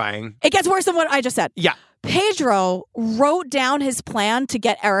terrifying. It gets worse than what I just said. Yeah. Pedro wrote down his plan to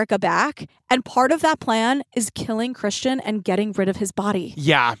get Erica back, and part of that plan is killing Christian and getting rid of his body.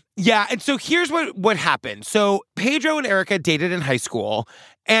 Yeah. And so here's what happened. So Pedro and Erica dated in high school,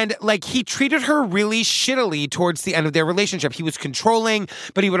 And like he treated her really shittily towards the end of their relationship. He was controlling,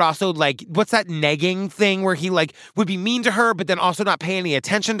 but he would also like, what's that negging thing where he like would be mean to her, but then also not pay any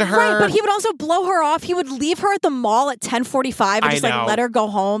attention to her. Right, but he would also blow her off. He would leave her at the mall at 10:45 and just like let her go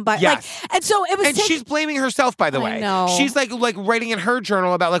home. But yes. like, and so it was. And she's blaming herself, by the way. I know. She's like writing in her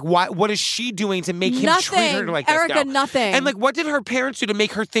journal about like what is she doing to make him treat her like this? Erica, now? nothing. And like, what did her parents do to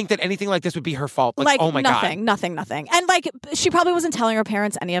make her think that anything like this would be her fault? Like oh my nothing, God. nothing. And like, she probably wasn't telling her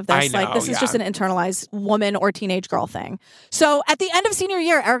parents any of this. I know, like, this is just an internalized woman or teenage girl thing. So at the end of senior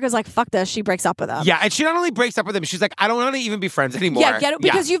year, Erica's like, fuck this. She breaks up with him. Yeah, and she not only breaks up with him, she's like, I don't want to even be friends anymore. Yeah, get it?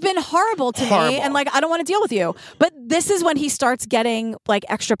 Because you've been horrible to me, and like, I don't want to deal with you. But this is when he starts getting like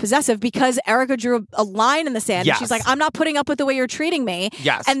extra possessive because Erica drew a line in the sand. Yes. And she's like, I'm not putting up with the way you're treating me.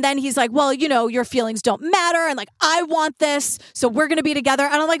 Yes. And then he's like, well, you know, your feelings don't matter, and like, I want this, so we're gonna be together.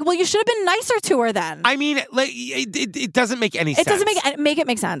 And I'm like, well, you should have been nicer to her then. I mean, like, it doesn't make any sense. It doesn't make it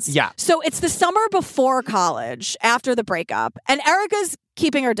make sense. Yeah. So it's the summer before college, after the breakup, and Erica's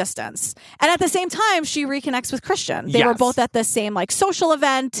keeping her distance. And at the same time, she reconnects with Christian. They were both at the same like social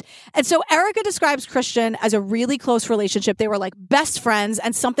event. And so Erica describes Christian as a really close relationship. They were like best friends,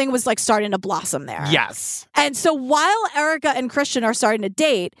 and something was like starting to blossom there. Yes. And so while Erica and Christian are starting to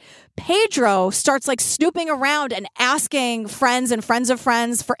date, Pedro starts like snooping around and asking friends and friends of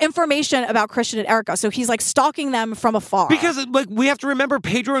friends for information about Christian and Erica. So he's like stalking them from afar. Because like we have to remember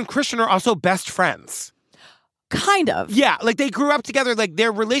Pedro and Christian are also best friends. Kind of. Yeah, like they grew up together, like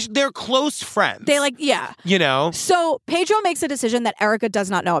they're close friends. They like, yeah. You know? So Pedro makes a decision that Erica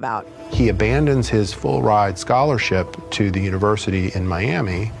does not know about. He abandons his full ride scholarship to the university in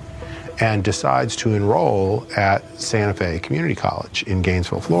Miami and decides to enroll at Santa Fe Community College in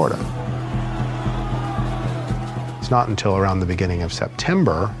Gainesville, Florida. It's not until around the beginning of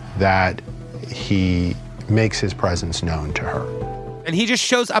September that he makes his presence known to her. And he just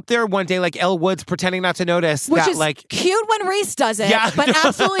shows up there one day like Elle Woods pretending not to notice Which that is like cute when Reese does it, but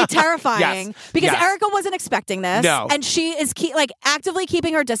absolutely terrifying because Erica wasn't expecting this. No. And she is actively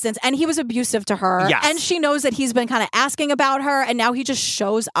keeping her distance, and he was abusive to her. Yes. And she knows that he's been kind of asking about her, and now he just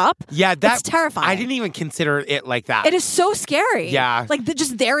shows up. Yeah, that's terrifying. I didn't even consider it like that. It is so scary. Yeah. Like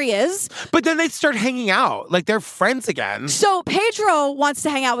just there he is. But then they start hanging out. Like they're friends again. So Pedro wants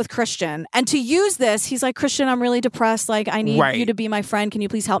to hang out with Christian, and to use this, he's like, Christian, I'm really depressed. Like, I need you to be my friend. Can you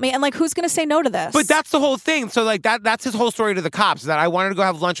please help me? And like, who's going to say no to this? But that's the whole thing. So like that's his whole story to the cops, that I wanted to go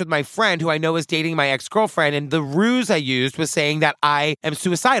have lunch with my friend who I know is dating my ex-girlfriend, and the ruse I used was saying that I am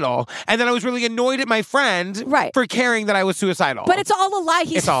suicidal. And then I was really annoyed at my friend for caring that I was suicidal. But it's all a lie.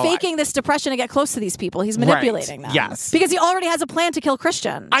 He's faking lie. this depression to get close to these people. He's manipulating them. Yes. Because he already has a plan to kill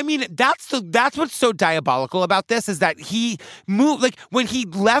Christian. I mean, that's what's so diabolical about this, is that he moved, like when he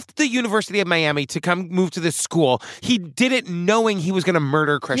left the University of Miami to come move to this school, he did it knowing he was going to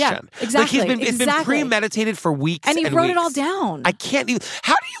murder Christian. Yeah, exactly. Like it's been premeditated for weeks. And he wrote weeks. it all down. I can't even.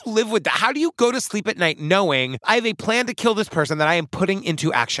 How do you live with that? How do you go to sleep at night knowing I have a plan to kill this person that I am putting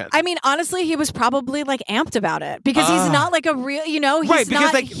into action? I mean, honestly, he was probably like amped about it because he's not like a real, he's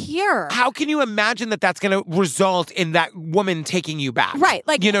not here. How can you imagine that that's going to result in that woman taking you back? Right.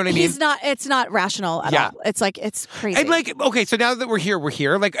 Like, you know what I mean? It's not rational at all. It's like, it's crazy. And like, okay, so now that we're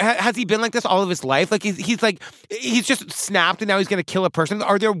here. Like, has he been like this all of his life? Like, he's just snapped and now he's going to kill a person.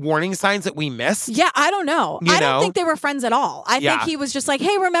 Are there warning signs that we missed? Yeah, I don't know. I don't think they were friends at all. I think he was just like,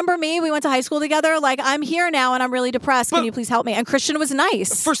 hey, remember me? We went to high school together. Like, I'm here now and I'm really depressed. Can you please help me? And Christian was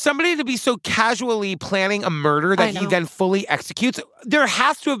nice. For somebody to be so casually planning a murder that he then fully executes, there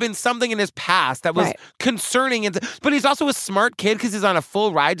has to have been something in his past that was concerning. But he's also a smart kid because he's on a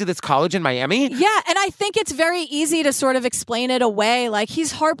full ride to this college in Miami. Yeah, and I think it's very easy to sort of explain it away. Like,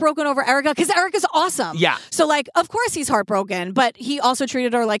 he's heartbroken over Erica because Erica's awesome. Yeah. So, like, of course he's heartbroken, but he also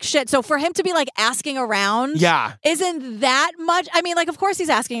treated her like shit. So for him to be like asking around isn't that much. I mean, like, of course he's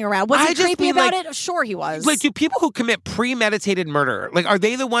asking around. Was he creepy about it? Sure he was. Like, do people who commit premeditated murder, like, are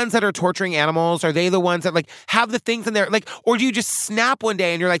they the ones that are torturing animals? Are they the ones that like have the things in there? Like, or do you just snap one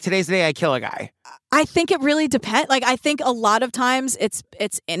day and you're like, today's the day I kill a guy? I think it really depends. Like, I think a lot of times it's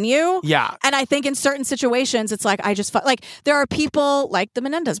in you. Yeah. And I think in certain situations, it's like, like, there are people like the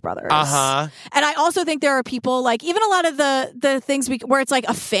Menendez brothers. Uh-huh. And I also think there are people like, even a lot of the things where it's like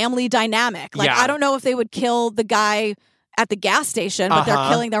a family dynamic. Like, I don't know if they would kill the guy at the gas station, but they're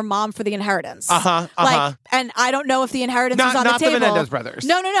killing their mom for the inheritance. Like, and I don't know if the inheritance was on the table. Not the Menendez brothers.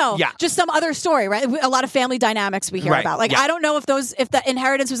 No. Yeah. Just some other story, right? A lot of family dynamics we hear about. Like, I don't know if the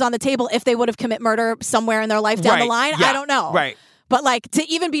inheritance was on the table, if they would have commit murder somewhere in their life down the line. Yeah. I don't know. Right. But like, to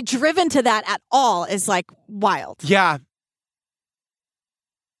even be driven to that at all is like wild. Yeah.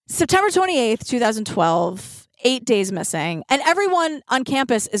 September 28th, 2012. 8 days missing, and everyone on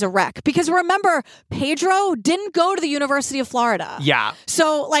campus is a wreck. Because remember, Pedro didn't go to the University of Florida. Yeah.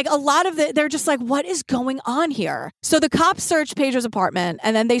 So, like, a lot of they're just like, what is going on here? So the cops searched Pedro's apartment,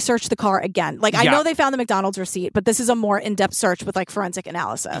 and then they searched the car again. Like, I know they found the McDonald's receipt, but this is a more in-depth search with, like, forensic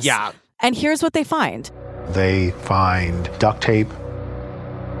analysis. Yeah. And here's what they find. They find duct tape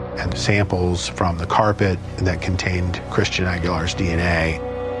and samples from the carpet that contained Christian Aguilar's DNA.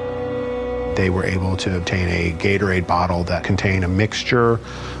 They were able to obtain a Gatorade bottle that contained a mixture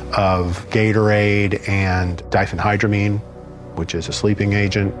of Gatorade and diphenhydramine, which is a sleeping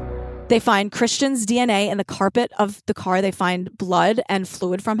agent. They find Christian's DNA in the carpet of the car. They find blood and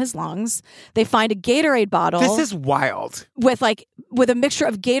fluid from his lungs. They find a Gatorade bottle. This is wild. With a mixture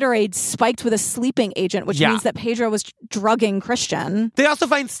of Gatorade spiked with a sleeping agent, which means that Pedro was drugging Christian. They also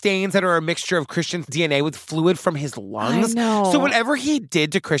find stains that are a mixture of Christian's DNA with fluid from his lungs. I know. So whatever he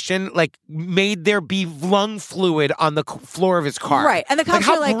did to Christian, like, made there be lung fluid on the floor of his car. Right. And the cops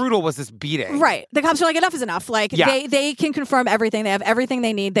how are like, brutal was this beating? Right. The cops are like, enough is enough. Like, they can confirm everything. They have everything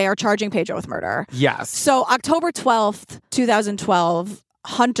they need. They are charging Pedro with murder. Yes. So October 12th, 2012,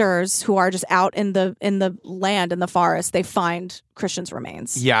 hunters who are just out in the land, in the forest, they find Christian's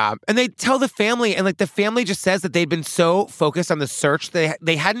remains. Yeah. And they tell the family, and like the family just says that they'd been so focused on the search,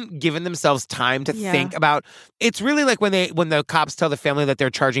 they hadn't given themselves time to think about. It's really like when the cops tell the family that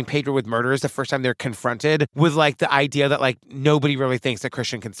they're charging Pedro with murder is the first time they're confronted with like the idea that like nobody really thinks that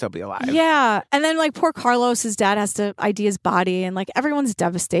Christian can still be alive. Yeah. And then like poor Carlos, his dad has to ID his body, and like everyone's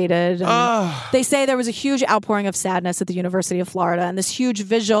devastated. And they say there was a huge outpouring of sadness at the University of Florida, and this huge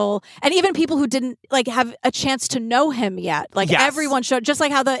vigil, and even people who didn't like have a chance to know him yet. Like everyone showed, just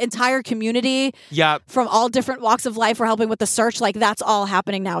like how the entire community from all different walks of life were helping with the search. Like that's all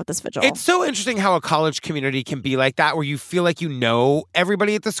happening now at this vigil. It's so interesting how a college community can be like that, where you feel like you know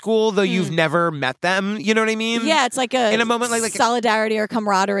everybody at the school, though you've never met them. You know what I mean? Yeah, it's like in a moment like solidarity or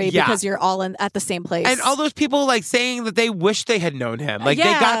camaraderie because you're all at the same place. And all those people like saying that they wish they had known him. Like they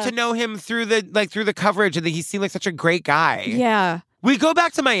got to know him through the coverage, and that he seemed like such a great guy. Yeah. We go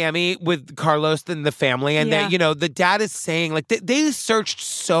back to Miami with Carlos and the family, and the dad is saying like they searched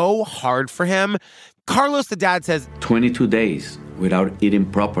so hard for him. Carlos, the dad, says 22 days without eating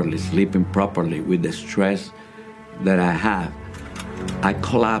properly, sleeping properly, with the stress that I have. I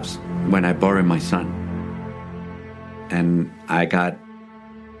collapsed when I buried my son. And I got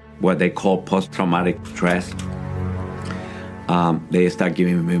what they call post-traumatic stress. They start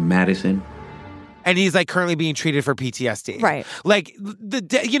giving me medicine. And he's like currently being treated for PTSD. Right. Like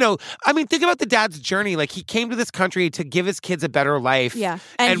think about the dad's journey. Like he came to this country to give his kids a better life. Yeah.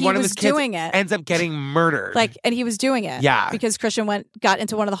 And one he of was his kids doing it. ends up getting murdered. And he was doing it. Yeah. Because Christian got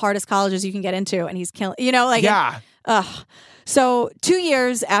into one of the hardest colleges you can get into, and he's killing, So 2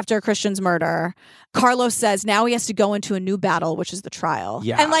 years after Christian's murder, Carlos says now he has to go into a new battle, which is the trial.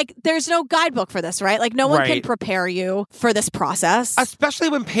 Yeah. And like, there's no guidebook for this, right? Like no one can prepare you for this process. Especially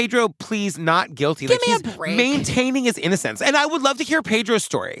when Pedro pleads not guilty. Give me he's a break. Maintaining his innocence. And I would love to hear Pedro's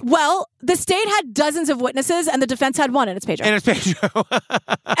story. Well, the state had dozens of witnesses and the defense had one, and it's Pedro.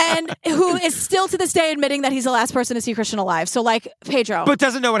 And who is still to this day admitting that he's the last person to see Christian alive. So like Pedro. But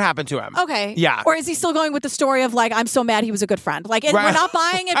doesn't know what happened to him. Okay. Yeah. Or is he still going with the story of like, I'm so mad he was a good friend? Like, we're not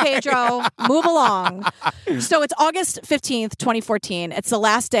buying it, Pedro. Move along. So it's August 15th, 2014. It's the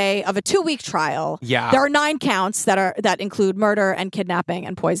last day of a 2-week trial. Yeah. There are 9 counts that include murder and kidnapping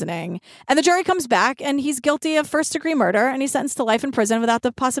and poisoning. And the jury comes back and he's guilty of first-degree murder, and he's sentenced to life in prison without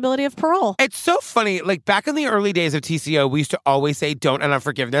the possibility of parole. It's so funny. Like back in the early days of TCO, we used to always say, don't end on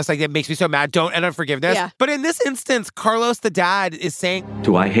forgiveness. Like it makes me so mad. Don't end on forgiveness. Yeah. But in this instance, Carlos, the dad, is saying,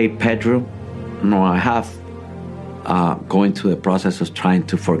 do I hate Pedro? No, I have going through the process of trying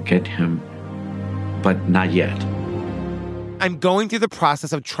to forget him, but not yet. I'm going through the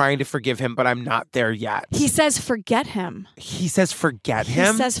process of trying to forgive him, but I'm not there yet. He says forget him. He says forget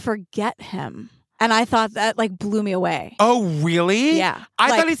him? He says forget him. And I thought that like blew me away. Oh, really? Yeah.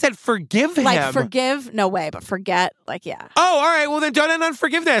 I thought he said forgive him. Like forgive, no way, but forget, like, yeah. Oh, all right. Well, then don't end on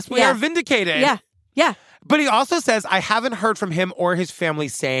forgiveness. We are vindicated. Yeah. Yeah. But he also says, I haven't heard from him or his family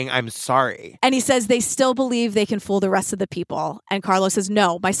saying I'm sorry. And he says they still believe they can fool the rest of the people. And Carlos says,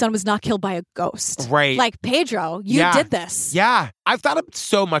 no, my son was not killed by a ghost. Right. Like, Pedro, you did this. Yeah. I've thought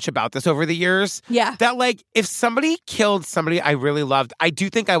so much about this over the years. Yeah. That, like, if somebody killed somebody I really loved, I do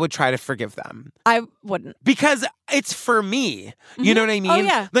think I would try to forgive them. I wouldn't. Because it's for me. Mm-hmm. You know what I mean? Oh,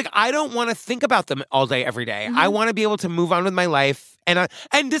 yeah. Like, I don't want to think about them all day, every day. Mm-hmm. I want to be able to move on with my life. And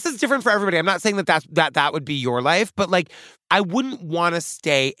this is different for everybody. I'm not saying that would be your life, but like I wouldn't want to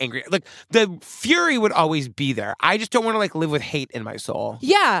stay angry. Like, the fury would always be there. I just don't want to, like, live with hate in my soul.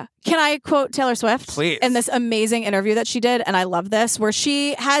 Yeah. Can I quote Taylor Swift? Please. In this amazing interview that she did, and I love this, where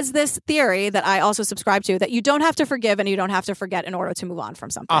she has this theory that I also subscribe to, that you don't have to forgive and you don't have to forget in order to move on from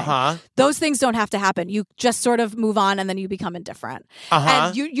something. Those things don't have to happen. You just sort of move on and then you become indifferent.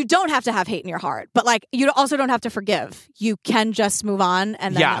 And you don't have to have hate in your heart, but like you also don't have to forgive. You can just move on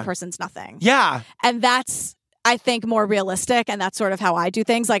and then that person's nothing. Yeah. And that's, I think, more realistic, and that's sort of how I do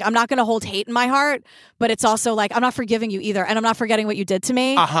things. Like, I'm not going to hold hate in my heart, but it's also like, I'm not forgiving you either, and I'm not forgetting what you did to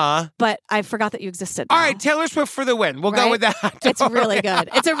me. But I forgot that you existed. All right, Taylor Swift for the win. We'll go with that. It's really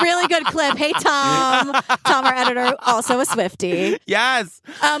good. It's a really good clip. Hey, Tom. Tom, our editor, also a Swiftie. Yes.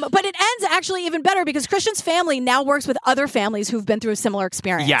 But it ends actually even better because Christian's family now works with other families who've been through a similar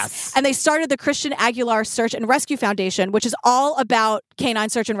experience. Yes. And they started the Christian Aguilar Search and Rescue Foundation, which is all about canine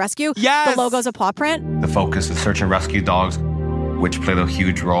search and rescue. Yes. The logo's a paw print. The focus is search and rescue dogs, which played a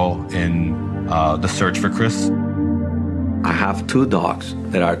huge role in the search for Chris. I have 2 dogs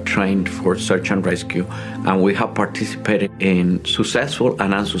that are trained for search and rescue, and we have participated in successful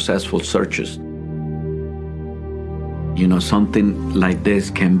and unsuccessful searches. You know, something like this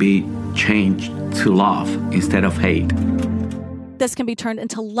can be changed to love instead of hate. This can be turned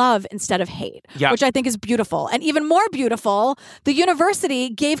into love instead of hate, Yep. which I think is beautiful. And even more beautiful, the university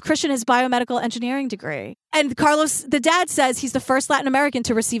gave Christian his biomedical engineering degree. And Carlos, the dad, says he's the first Latin American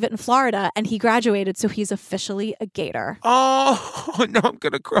to receive it in Florida, and he graduated, so he's officially a Gator. Oh, no, I'm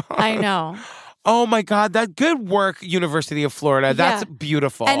going to cry. I know. Oh my God, that good work, University of Florida. That's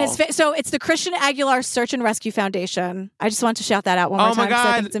beautiful. And so it's the Christian Aguilar Search and Rescue Foundation. I just want to shout that out one more time because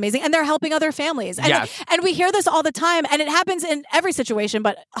I think it's amazing. And they're helping other families. And, and we hear this all the time, and it happens in every situation,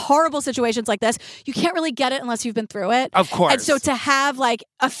 but horrible situations like this, you can't really get it unless you've been through it. Of course. And so to have like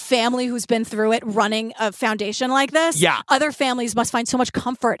a family who's been through it running a foundation like this, other families must find so much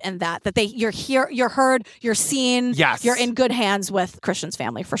comfort in that you're here, you're heard, you're seen, you're in good hands with Christian's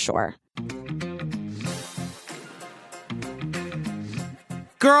family for sure.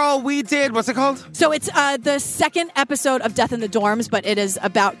 Girl, we did. What's it called? So it's the second episode of Death in the Dorms, but it is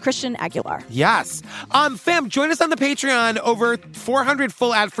about Christian Aguilar. Yes. Fam, join us on the Patreon. Over 400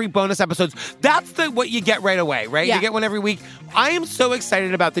 full ad-free bonus episodes. That's what you get right away, right? Yeah. You get one every week. I am so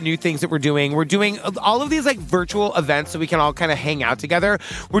excited about the new things that we're doing. We're doing all of these like virtual events so we can all kind of hang out together.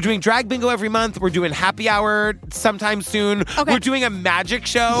 We're doing drag bingo every month. We're doing happy hour sometime soon. Okay. We're doing a magic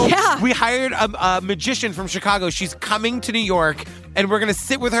show. Yeah. We hired a magician from Chicago. She's coming to New York. And we're going to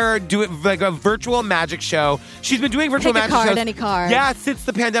sit with her, do it like a virtual magic show. She's been doing virtual magic shows. Any card. Yeah, since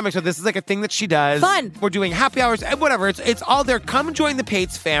the pandemic. So this is like a thing that she does. Fun. We're doing happy hours, whatever. It's all there. Come join the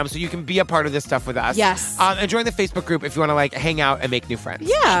Pates fam so you can be a part of this stuff with us. Yes. And join the Facebook group if you want to like hang out and make new friends.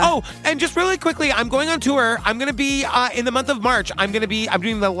 Yeah. Oh, and just really quickly, I'm going on tour. I'm going to be in the month of March. I'm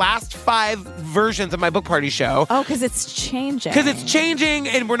doing the last 5 versions of my book party show. Oh, because it's changing. Because it's changing,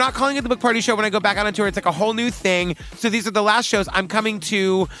 and we're not calling it the book party show when I go back out on tour. It's like a whole new thing. So these are the last shows. I'm coming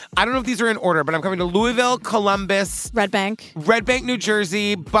to, I don't know if these are in order, but I'm coming to Louisville, Columbus, Red Bank, New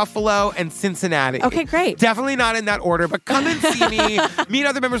Jersey, Buffalo, and Cincinnati. Okay, great. Definitely not in that order, but come and see me. Meet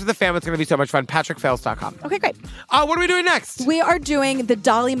other members of the fam. It's going to be so much fun. PatrickFails.com. Okay, great. What are we doing next? We are doing the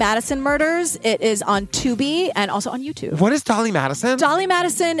Dolly Madison murders. It is on Tubi and also on YouTube. What is Dolly Madison? Dolly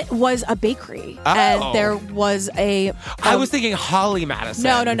Madison was a bakery. Oh. And there was I was thinking Holly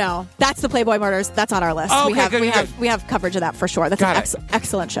Madison. No. That's the Playboy murders. That's on our list. Oh, we okay, have good. we have coverage of that for sure. That's Got an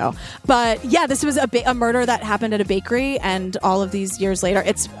excellent show. But yeah, this was a murder that happened at a bakery, and all of these years later,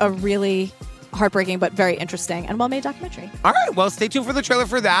 it's a really heartbreaking but very interesting and well-made documentary. All right, well, stay tuned for the trailer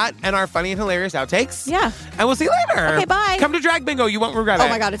for that and our funny and hilarious outtakes. Yeah. And we'll see you later. Okay, bye. Come to Drag Bingo. You won't regret it. Oh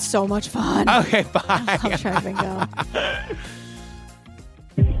my God, it's so much fun. Okay, bye. I love Drag Bingo.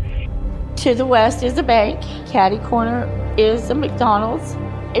 To the west is a bank. Caddy corner is a McDonald's.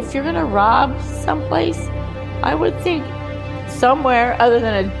 If you're gonna rob someplace, I would think somewhere other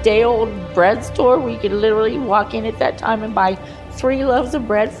than a day-old bread store where you could literally walk in at that time and buy 3 loaves of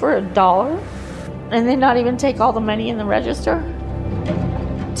bread for $1 and then not even take all the money in the register.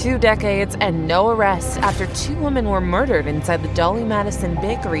 2 decades and no arrests after 2 women were murdered inside the Dolly Madison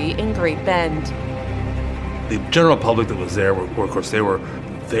Bakery in Great Bend. The general public that was there were of course, they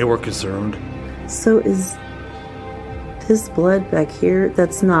were concerned. So is this blood back here?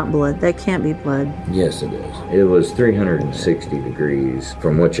 That's not blood. That can't be blood. Yes, it is. It was 360 degrees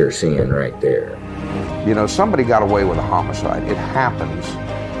from what you're seeing right there. You know, somebody got away with a homicide. It happens.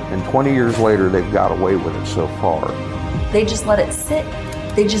 And 20 years later, they've got away with it so far. They just let it sit.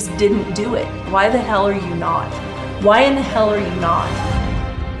 They just didn't do it. Why the hell are you not? Why in the hell are you not?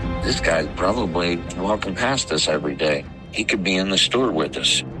 This guy's probably walking past us every day. he could be in the store with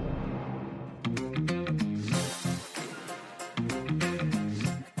us.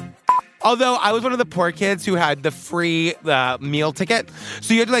 Although I was one of the poor kids who had the free meal ticket.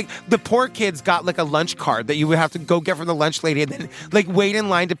 So you had to, like, the poor kids got like a lunch card that you would have to go get from the lunch lady and then like wait in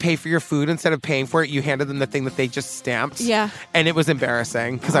line to pay for your food. Instead of paying for it, you handed them the thing that they just stamped. Yeah. And it was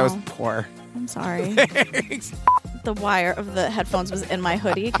embarrassing because I was poor. I'm sorry. The wire of the headphones was in my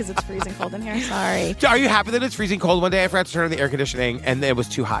hoodie because it's freezing cold in here. Sorry. Are you happy that it's freezing cold? One day I forgot to turn on the air conditioning and it was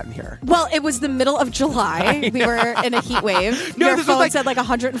too hot in here. Well, it was the middle of July. We were in a heat wave. No, Your this phone was like, said like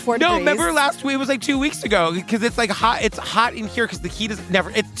 104 no, degrees. remember last week? It was like 2 weeks ago because it's like hot. It's hot in here because the heat is never.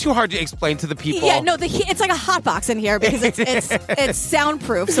 It's too hard to explain to the people. Yeah, no, the heat. It's like a hot box in here because it's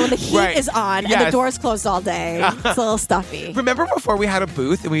soundproof. So when the heat is on and the door's closed all day, it's a little stuffy. Remember before we had a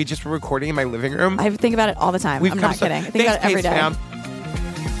booth and we just were recording in my living room? I think about it all the time. I'm not kidding. I think about it every day.